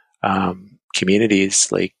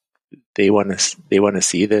communities, like they want to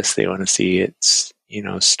see this. They want to see it, you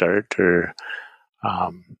know, start, or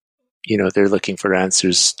you know, they're looking for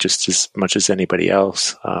answers just as much as anybody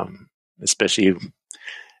else.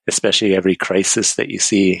 Especially every crisis that you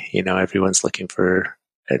see, you know, everyone's looking for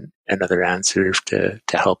another answer to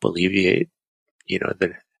help alleviate, you know,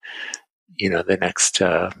 the next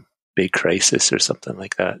big crisis or something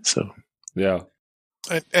like that. So yeah,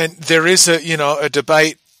 and there is a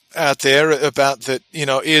debate out there about that, you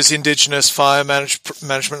know, is Indigenous fire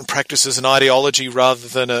management practices an ideology rather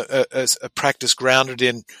than a practice grounded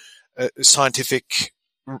in a scientific,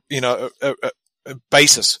 you know, a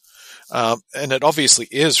basis. And it obviously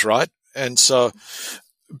is, right? And so,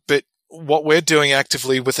 but what we're doing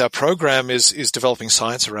actively with our program is developing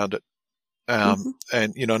science around it.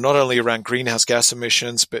 And, you know, not only around greenhouse gas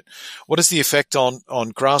emissions, but what is the effect on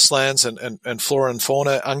grasslands and flora and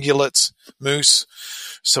fauna, ungulates, moose.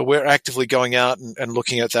 So we're actively going out and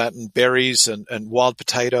looking at that, and berries and wild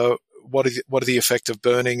potato. What are the effect of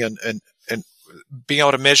burning, and being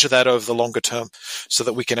able to measure that over the longer term, so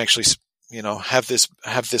that we can actually, you know, have this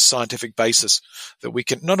scientific basis that we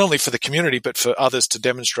can, not only for the community, but for others to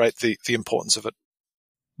demonstrate the importance of it.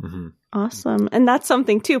 Mm-hmm. Awesome. And that's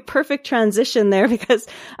something too, perfect transition there, because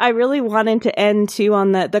I really wanted to end too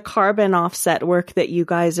on the carbon offset work that you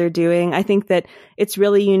guys are doing. I think that it's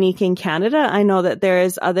really unique in Canada. I know that there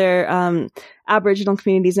is other Aboriginal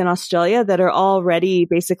communities in Australia that are already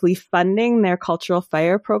basically funding their cultural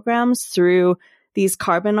fire programs through these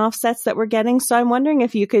carbon offsets that we're getting. So I'm wondering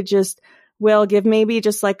if you could just, Will, give maybe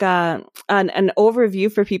just like an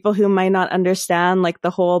overview for people who might not understand like the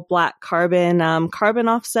whole black carbon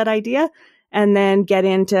offset idea, and then get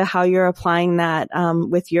into how you're applying that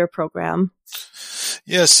with your program.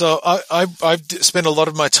 Yeah, so I've spent a lot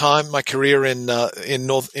of my career in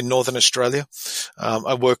Northern Australia.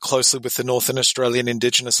 I work closely with the Northern Australian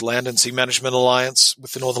Indigenous Land and Sea Management Alliance,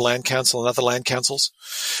 with the Northern Land Council and other land councils,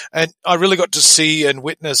 and I really got to see and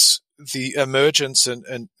witness the emergence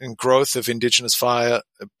and growth of Indigenous fire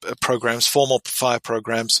programs, formal fire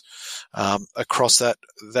programs, across that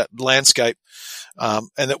landscape.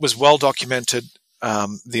 And it was well documented,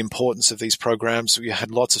 the importance of these programs. We had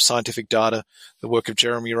lots of scientific data, the work of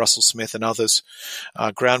Jeremy Russell Smith and others,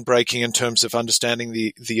 groundbreaking in terms of understanding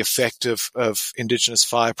the effect of Indigenous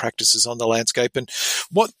fire practices on the landscape. And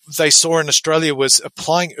what they saw in Australia was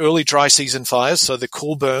applying early dry season fires, so the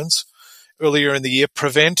cool burns earlier in the year,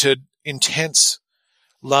 prevented intense,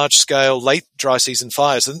 large-scale, late dry season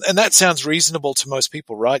fires. And that sounds reasonable to most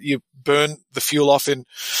people, right? You burn the fuel off in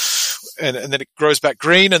and then it grows back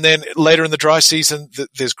green, and then later in the dry season,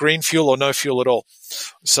 there's green fuel or no fuel at all.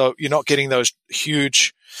 So you're not getting those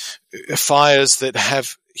huge fires that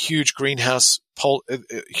have huge greenhouse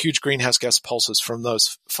gas pulses from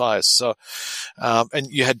those fires. So, and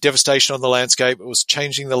you had devastation on the landscape. It was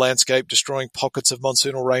changing the landscape, destroying pockets of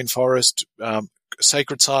monsoonal rainforest,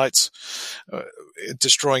 sacred sites,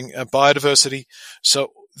 destroying biodiversity.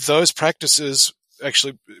 So those practices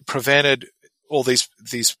actually prevented all these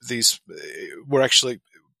were actually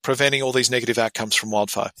preventing all these negative outcomes from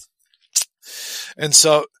wildfire. And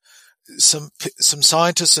so some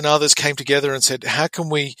scientists and others came together and said, how can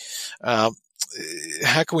we monetize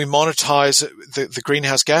the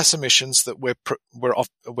greenhouse gas emissions that we're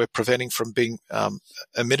preventing from being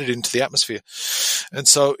emitted into the atmosphere? And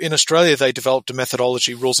so in Australia, they developed a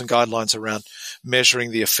methodology, rules and guidelines around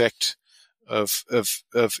measuring the effect of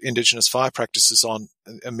Indigenous fire practices on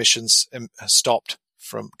emissions stopped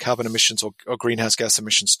from carbon emissions or greenhouse gas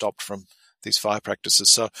emissions stopped from these fire practices.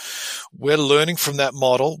 So we're learning from that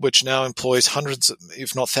model, which now employs hundreds,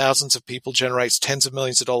 if not thousands of people, generates tens of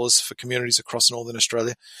millions of dollars for communities across Northern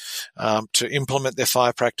Australia to implement their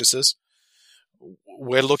fire practices.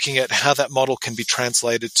 We're looking at how that model can be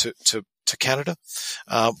translated to Canada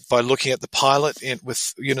by looking at the pilot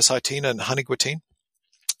with Unicitina and Hanigwitine.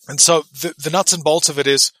 And so the nuts and bolts of it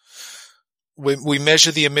is we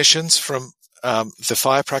measure the emissions from the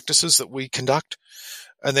fire practices that we conduct,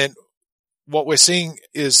 and then what we're seeing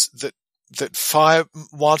is that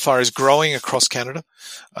wildfire is growing across Canada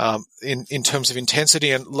in terms of intensity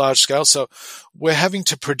and large scale. So we're having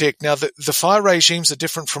to predict now that the fire regimes are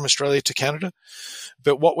different from Australia to Canada,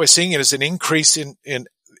 but what we're seeing is an increase in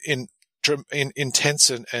intense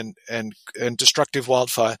and destructive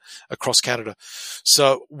wildfire across Canada.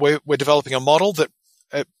 So we're developing a model that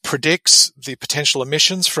predicts the potential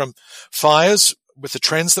emissions from fires with the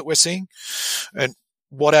trends that we're seeing and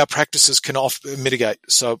what our practices can mitigate.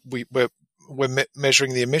 So we're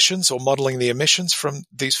measuring the emissions or modeling the emissions from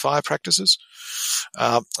these fire practices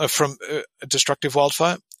from destructive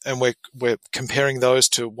wildfire, and we're comparing those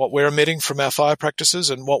to what we're emitting from our fire practices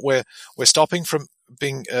and what we're stopping from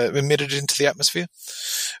being emitted into the atmosphere.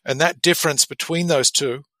 And that difference between those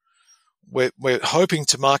two, we're hoping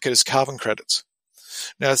to market as carbon credits.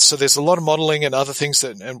 Now, so there's a lot of modeling and other things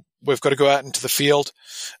and we've got to go out into the field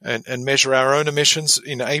and measure our own emissions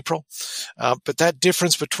in April. But that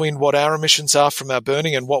difference between what our emissions are from our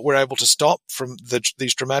burning and what we're able to stop from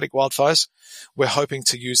these dramatic wildfires, we're hoping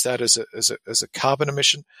to use that as a carbon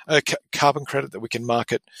emission, carbon credit that we can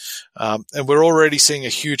market. And we're already seeing a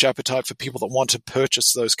huge appetite for people that want to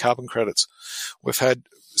purchase those carbon credits. We've had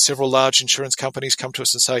several large insurance companies come to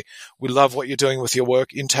us and say, we love what you're doing with your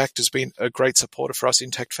work. Intact has been a great supporter for us,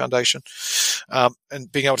 Intact Foundation. And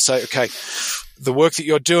being able to say, okay, the work that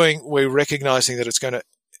you're doing, we're recognizing that it's going to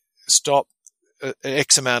stop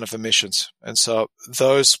X amount of emissions. And so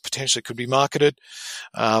those potentially could be marketed,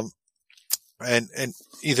 and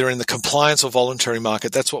either in the compliance or voluntary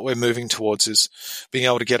market. That's what we're moving towards, is being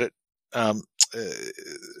able to get it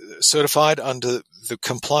certified under the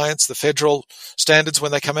compliance, the federal standards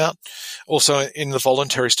when they come out, also in the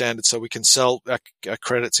voluntary standards, so we can sell our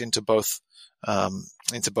credits into both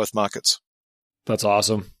markets. That's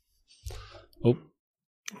awesome. Oh,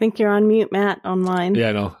 I think you're on mute, Matt, online.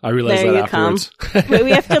 Yeah, no, I realized that afterwards.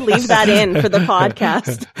 We have to leave that in for the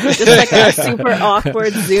podcast. Just like a super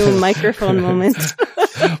awkward Zoom microphone moment.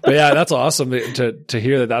 But yeah, that's awesome to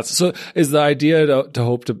hear that. So is the idea to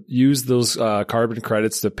hope to use those carbon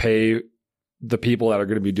credits to pay the people that are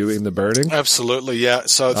going to be doing the burning? Absolutely, yeah.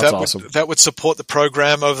 So that's awesome. That would support the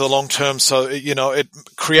program over the long term. So, it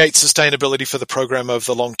creates sustainability for the program over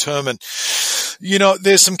the long term. And,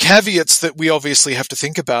 there's some caveats that we obviously have to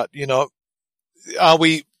think about. Are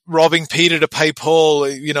we robbing Peter to pay Paul,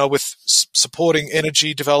 with supporting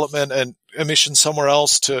energy development and emissions somewhere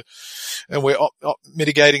else and we're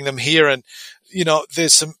mitigating them here? And,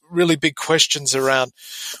 there's some really big questions around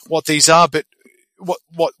what these are, but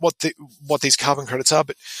what these carbon credits are.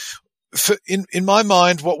 But in my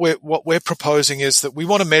mind, what we're proposing is that we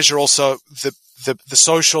want to measure also the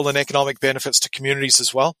social and economic benefits to communities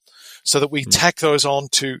as well, so that we tack those on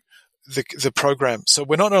to the program. So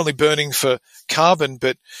we're not only burning for carbon,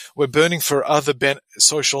 but we're burning for other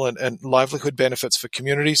social and livelihood benefits for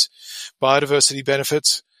communities, biodiversity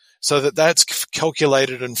benefits, so that's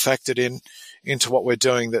calculated and factored into what we're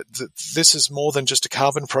doing. That this is more than just a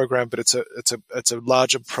carbon program, but it's a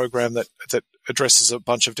larger program that addresses a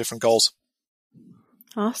bunch of different goals.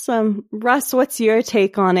 Awesome. Russ, what's your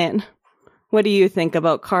take on it? What do you think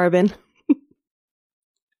about carbon?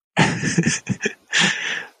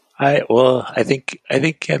 I think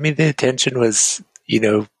the intention was,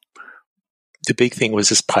 the big thing was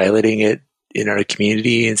just piloting it in our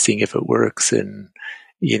community and seeing if it works, and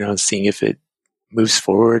seeing if it moves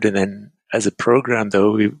forward. And then as a program,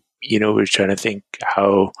 though, we're trying to think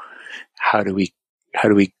how do we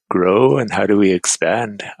grow and how do we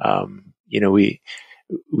expand.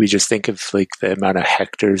 We just think of like the amount of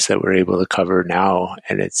hectares that we're able to cover now,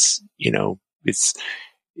 and it's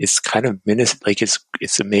kind of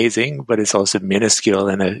it's amazing, but it's also minuscule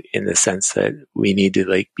in the sense that we need to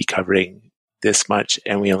like be covering this much,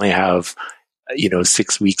 and we only have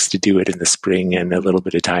 6 weeks to do it in the spring and a little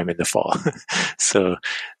bit of time in the fall. so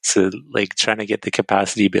like trying to get the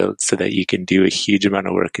capacity built so that you can do a huge amount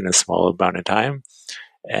of work in a small amount of time,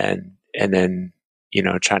 and then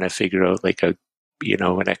trying to figure out like an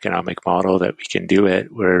economic model that we can do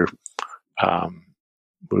it where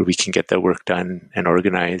we can get the work done and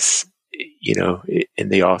organize, in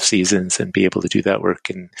the off seasons, and be able to do that work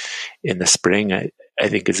in the spring, I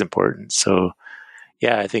think is important. So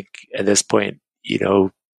yeah, I think at this point, we're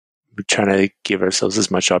trying to give ourselves as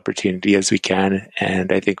much opportunity as we can.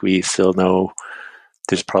 And I think we still know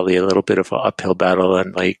there's probably a little bit of an uphill battle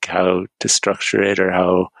on like how to structure it, or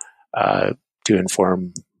how to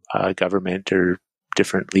inform government or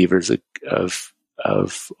different levers of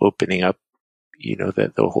opening up,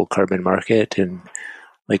 the whole carbon market. And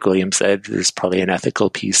like William said, there's probably an ethical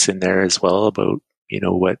piece in there as well about,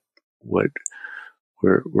 what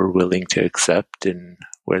we're willing to accept and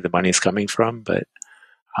where the money is coming from. But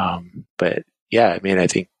yeah, I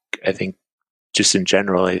think just in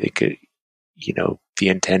general, I think the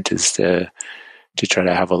intent is to try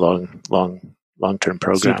to have a long-term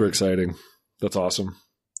program. Super exciting. That's awesome.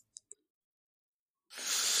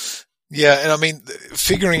 Yeah, and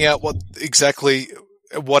figuring out what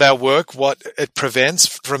our work, what it prevents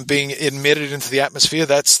from being emitted into the atmosphere,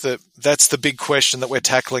 that's the big question that we're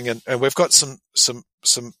tackling, and we've got some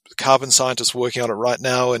carbon scientists working on it right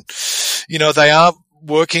now, and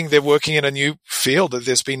they're working in a new field.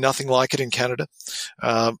 There's been nothing like it in Canada.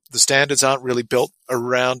 The standards aren't really built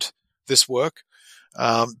around this work,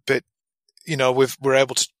 but we're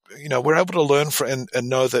able to learn from and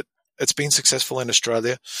know that it's been successful in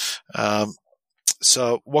Australia.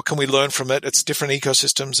 So what can we learn from it? It's different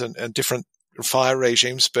ecosystems and different fire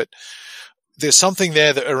regimes, but there's something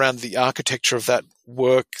there around the architecture of that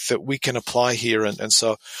work that we can apply here. And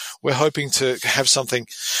so we're hoping to have something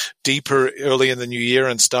deeper early in the new year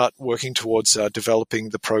and start working towards developing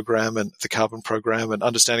the program and the carbon program, and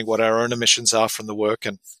understanding what our own emissions are from the work,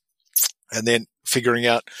 and then figuring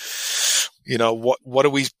out, what are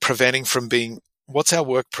we preventing from being, what's our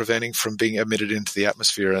work preventing from being emitted into the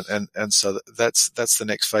atmosphere? And so that's the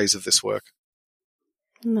next phase of this work.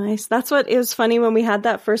 Nice. That's what it was funny when we had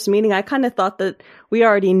that first meeting. I kind of thought that we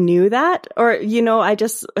already knew that, or, I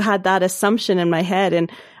just had that assumption in my head.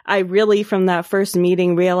 And I really, from that first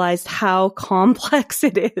meeting, realized how complex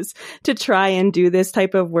it is to try and do this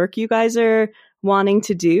type of work you guys are wanting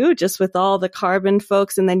to do, just with all the carbon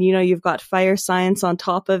folks. And then, you've got fire science on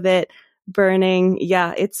top of it, burning.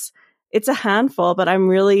 Yeah, it's a handful, but I'm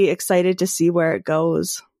really excited to see where it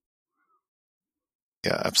goes.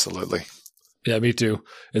 Yeah, absolutely. Yeah, me too.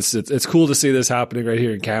 It's cool to see this happening right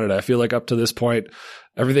here in Canada. I feel like up to this point,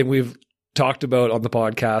 everything we've talked about on the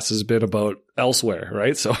podcast has been about elsewhere,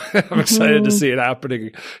 right? So I'm excited to see it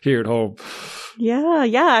happening here at home. Yeah,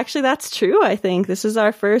 actually that's true. I think this is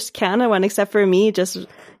our first Canada one, except for me just,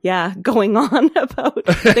 going on about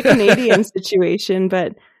the Canadian situation.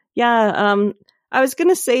 But yeah, I was going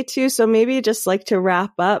to say too, so maybe just like to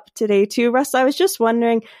wrap up today too, Russ, I was just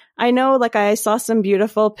wondering, I know like I saw some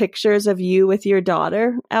beautiful pictures of you with your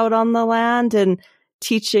daughter out on the land and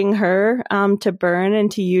teaching her to burn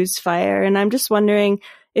and to use fire. And I'm just wondering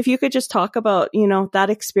if you could just talk about, that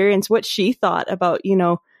experience, what she thought about,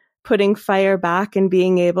 putting fire back and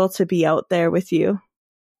being able to be out there with you.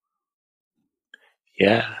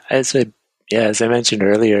 Yeah, as I mentioned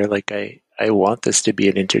earlier, like I want this to be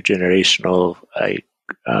an intergenerational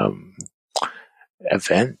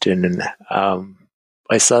event, and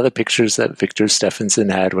I saw the pictures that Victor Stephenson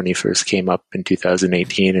had when he first came up in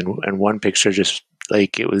 2018, and one picture just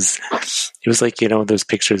like it was like those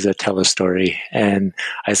pictures that tell a story. And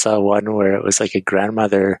I saw one where it was like a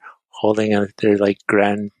grandmother holding their like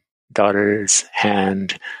granddaughter's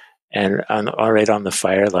hand, and right on the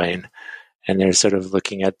fire line. And they're sort of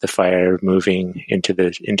looking at the fire moving into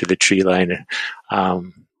the tree line.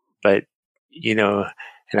 But,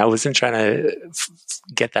 I wasn't trying to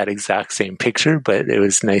get that exact same picture, but it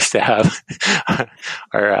was nice to have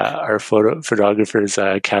our photographers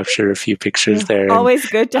capture a few pictures there. Always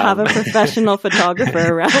good to have a professional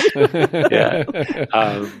photographer around. Yeah.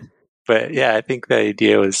 But yeah, I think the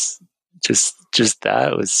idea was just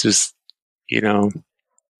that. It was just,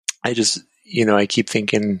 I keep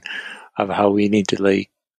thinking of how we need to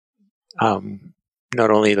not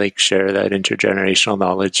only share that intergenerational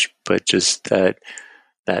knowledge, but just that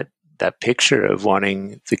picture of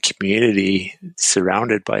wanting the community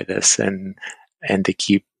surrounded by this, and to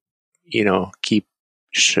keep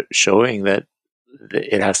showing that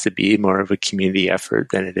it has to be more of a community effort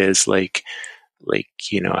than it is having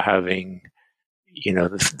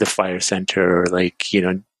the fire center, or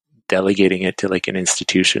delegating it to an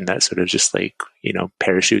institution that sort of just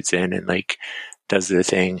parachutes in and does their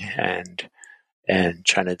thing, and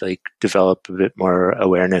trying to develop a bit more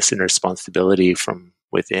awareness and responsibility from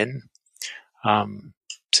within.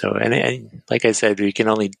 So, and like I said, you can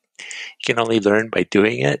only learn by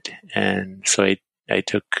doing it. And so I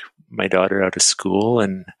took my daughter out of school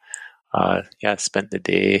and, spent the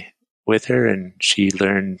day with her, and she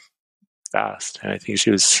learned fast. I think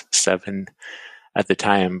she was 7 at the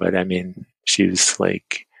time, but I mean, she was I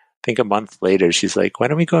think a month later, she's like,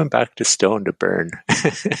 when are we going back to stone to burn?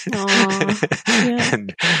 Yeah.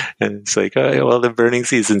 and it's oh, well, the burning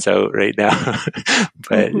season's out right now.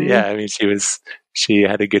 But yeah, I mean, she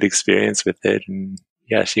had a good experience with it, and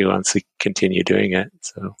yeah, she wants to continue doing it.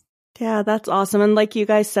 So yeah, that's awesome. And like you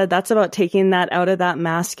guys said, that's about taking that out of that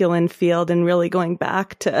masculine field and really going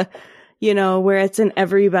back to, where it's an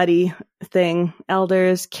everybody thing,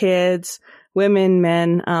 elders, kids, women,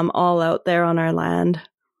 men, all out there on our land.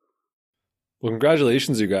 Well,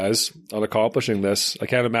 congratulations, you guys, on accomplishing this. I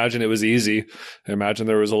can't imagine it was easy. I imagine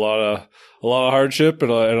there was a lot of hardship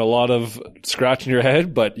and a lot of scratching your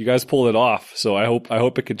head, but you guys pulled it off. So I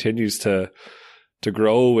hope it continues to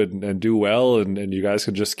grow and do well, and you guys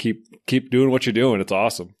can just keep doing what you're doing. It's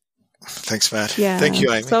awesome. Thanks, Matt. Yeah. Thank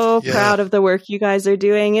you, Amy. So proud of the work you guys are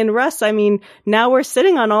doing. And Russ, I mean, now we're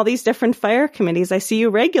sitting on all these different fire committees. I see you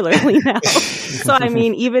regularly now. So, I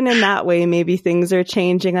mean, even in that way, maybe things are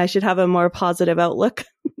changing. I should have a more positive outlook.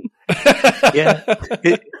 Yeah.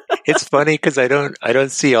 It's funny because I don't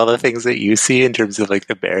see all the things that you see in terms of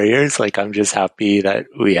the barriers. I'm just happy that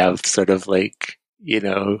we have sort of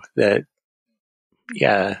that.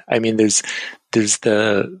 Yeah. I mean, there's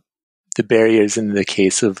the barriers in the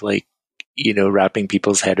case of wrapping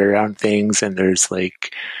people's head around things, and there's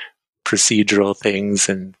procedural things,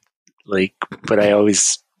 and but I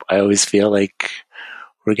always feel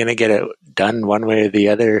we're going to get it done one way or the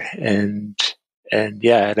other. And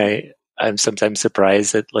I'm sometimes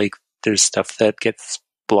surprised that there's stuff that gets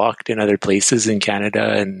blocked in other places in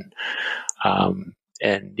Canada.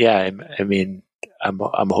 And yeah, I mean, I'm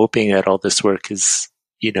hoping that all this work is,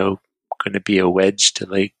 going to be a wedge to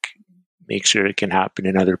make sure it can happen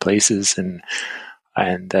in other places, and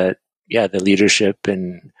that, yeah, the leadership,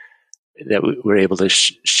 and that we're able to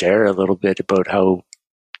share a little bit about how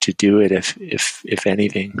to do it, if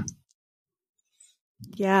anything.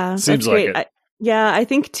 Yeah, seems that's great. like it. I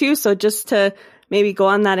think too. So just to maybe go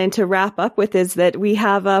on that and to wrap up with is that we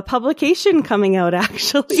have a publication coming out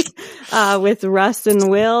actually with Russ and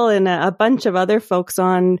Will and a bunch of other folks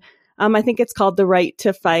on. I think it's called The Right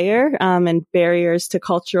to Fire and Barriers to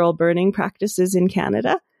Cultural Burning Practices in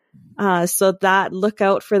Canada. So look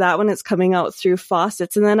out for that one. It's coming out through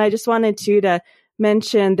Faucets. And then I just wanted to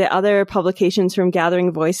mention the other publications from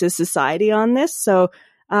Gathering Voices Society on this. So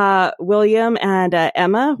William and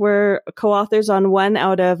Emma were co-authors on one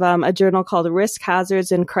out of a journal called Risk,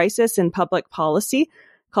 Hazards, and Crisis in Public Policy,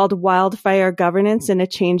 called Wildfire Governance in a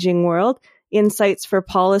Changing World, Insights for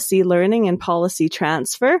Policy Learning and Policy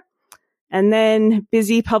Transfer. And then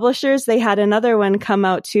Busy Publishers, they had another one come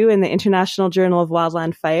out too in the International Journal of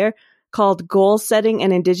Wildland Fire called Goal Setting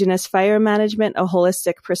and Indigenous Fire Management, a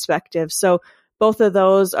Holistic Perspective. So both of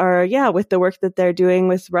those are, with the work that they're doing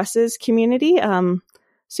with Russ's community.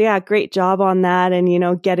 So yeah, great job on that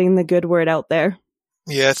and, getting the good word out there.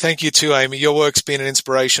 Yeah, thank you too, Amy. Your work's been an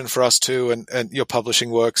inspiration for us too, and your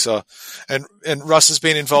publishing work. So, and Russ has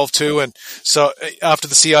been involved too. And so after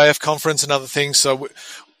the CIF conference and other things, so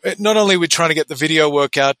not only are we trying to get the video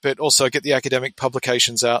work out, but also get the academic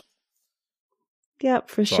publications out. Yep,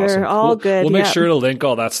 for That's sure. awesome. All good. We'll make sure to link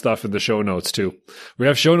all that stuff in the show notes too. We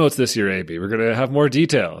have show notes this year, AB. We're going to have more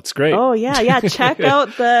detail. It's great. Oh yeah. Check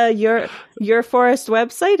out the Your Forest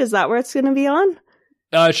website. Is that where it's going to be on?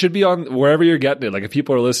 It should be on wherever you're getting it. If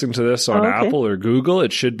people are listening to this on Apple or Google,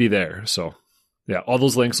 it should be there. So Yeah, all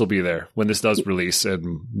those links will be there when this does release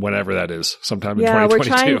and whenever that is, sometime in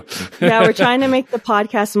 2022. We're trying to make the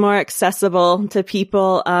podcast more accessible to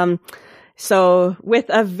people. So with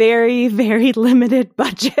a very, very limited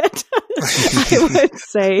budget, I would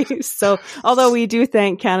say. So although we do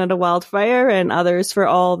thank Canada Wildfire and others for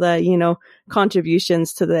all the,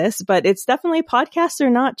 contributions to this, but it's definitely, podcasts are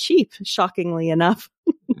not cheap, shockingly enough.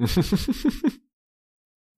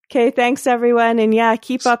 Okay, thanks everyone. And yeah,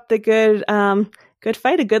 keep up the good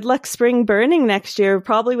fight. A good luck spring burning next year.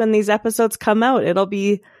 Probably when these episodes come out, it'll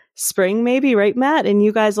be spring maybe, right, Matt? And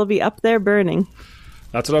you guys will be up there burning.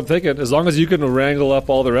 That's what I'm thinking. As long as you can wrangle up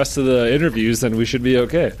all the rest of the interviews, then we should be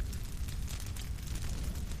okay.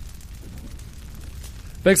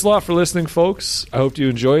 Thanks a lot for listening, folks. I hope you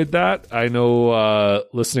enjoyed that. I know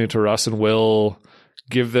listening to Russ and Will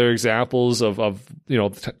give their examples of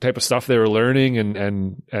the type of stuff they were learning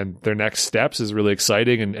and their next steps is really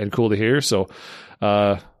exciting and cool to hear. So,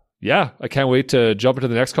 I can't wait to jump into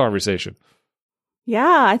the next conversation.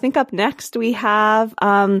 Yeah, I think up next we have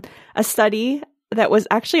a study that was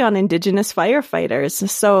actually on Indigenous firefighters.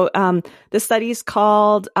 So the study's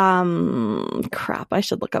called, I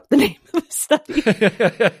should look up the name of the study.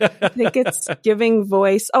 I think it's Giving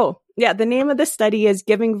Voice. Oh, yeah, the name of the study is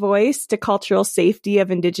Giving Voice to Cultural Safety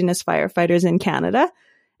of Indigenous Firefighters in Canada.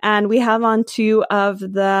 And we have on two of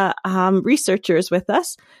the researchers with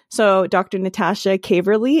us. So Dr. Natasha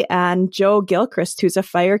Caverly and Joe Gilchrist, who's a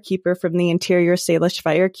firekeeper from the Interior Salish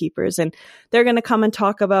Firekeepers. And they're going to come and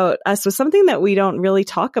talk about something that we don't really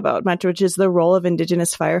talk about much, which is the role of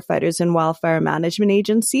Indigenous firefighters in wildfire management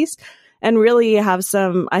agencies. And really have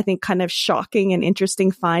some, I think, kind of shocking and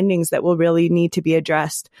interesting findings that will really need to be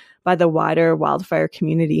addressed by the wider wildfire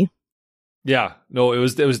community. Yeah, no, it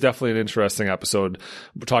was definitely an interesting episode.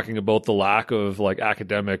 We're talking about the lack of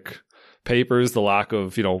academic papers, the lack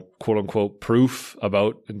of, quote unquote proof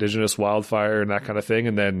about Indigenous wildfire and that kind of thing.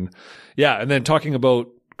 And then talking about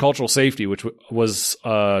cultural safety, which was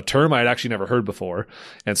a term I'd actually never heard before.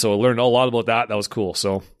 And so I learned a lot about that. That was cool.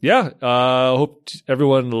 So I hope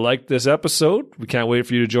everyone liked this episode. We can't wait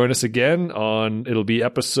for you to join us again it'll be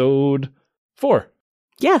episode 4.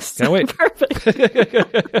 Yes. Can't wait.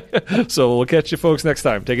 Perfect. So we'll catch you folks next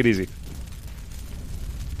time. Take it easy.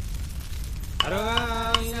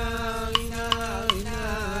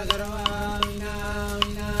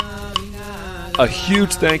 A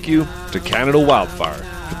huge thank you to Canada Wildfire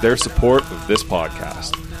for their support of this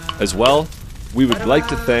podcast. As well, we would like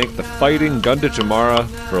to thank the Fighting Gunditjmara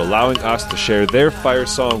for allowing us to share their fire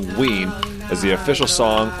song Ween as the official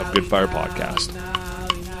song of Good Fire Podcast.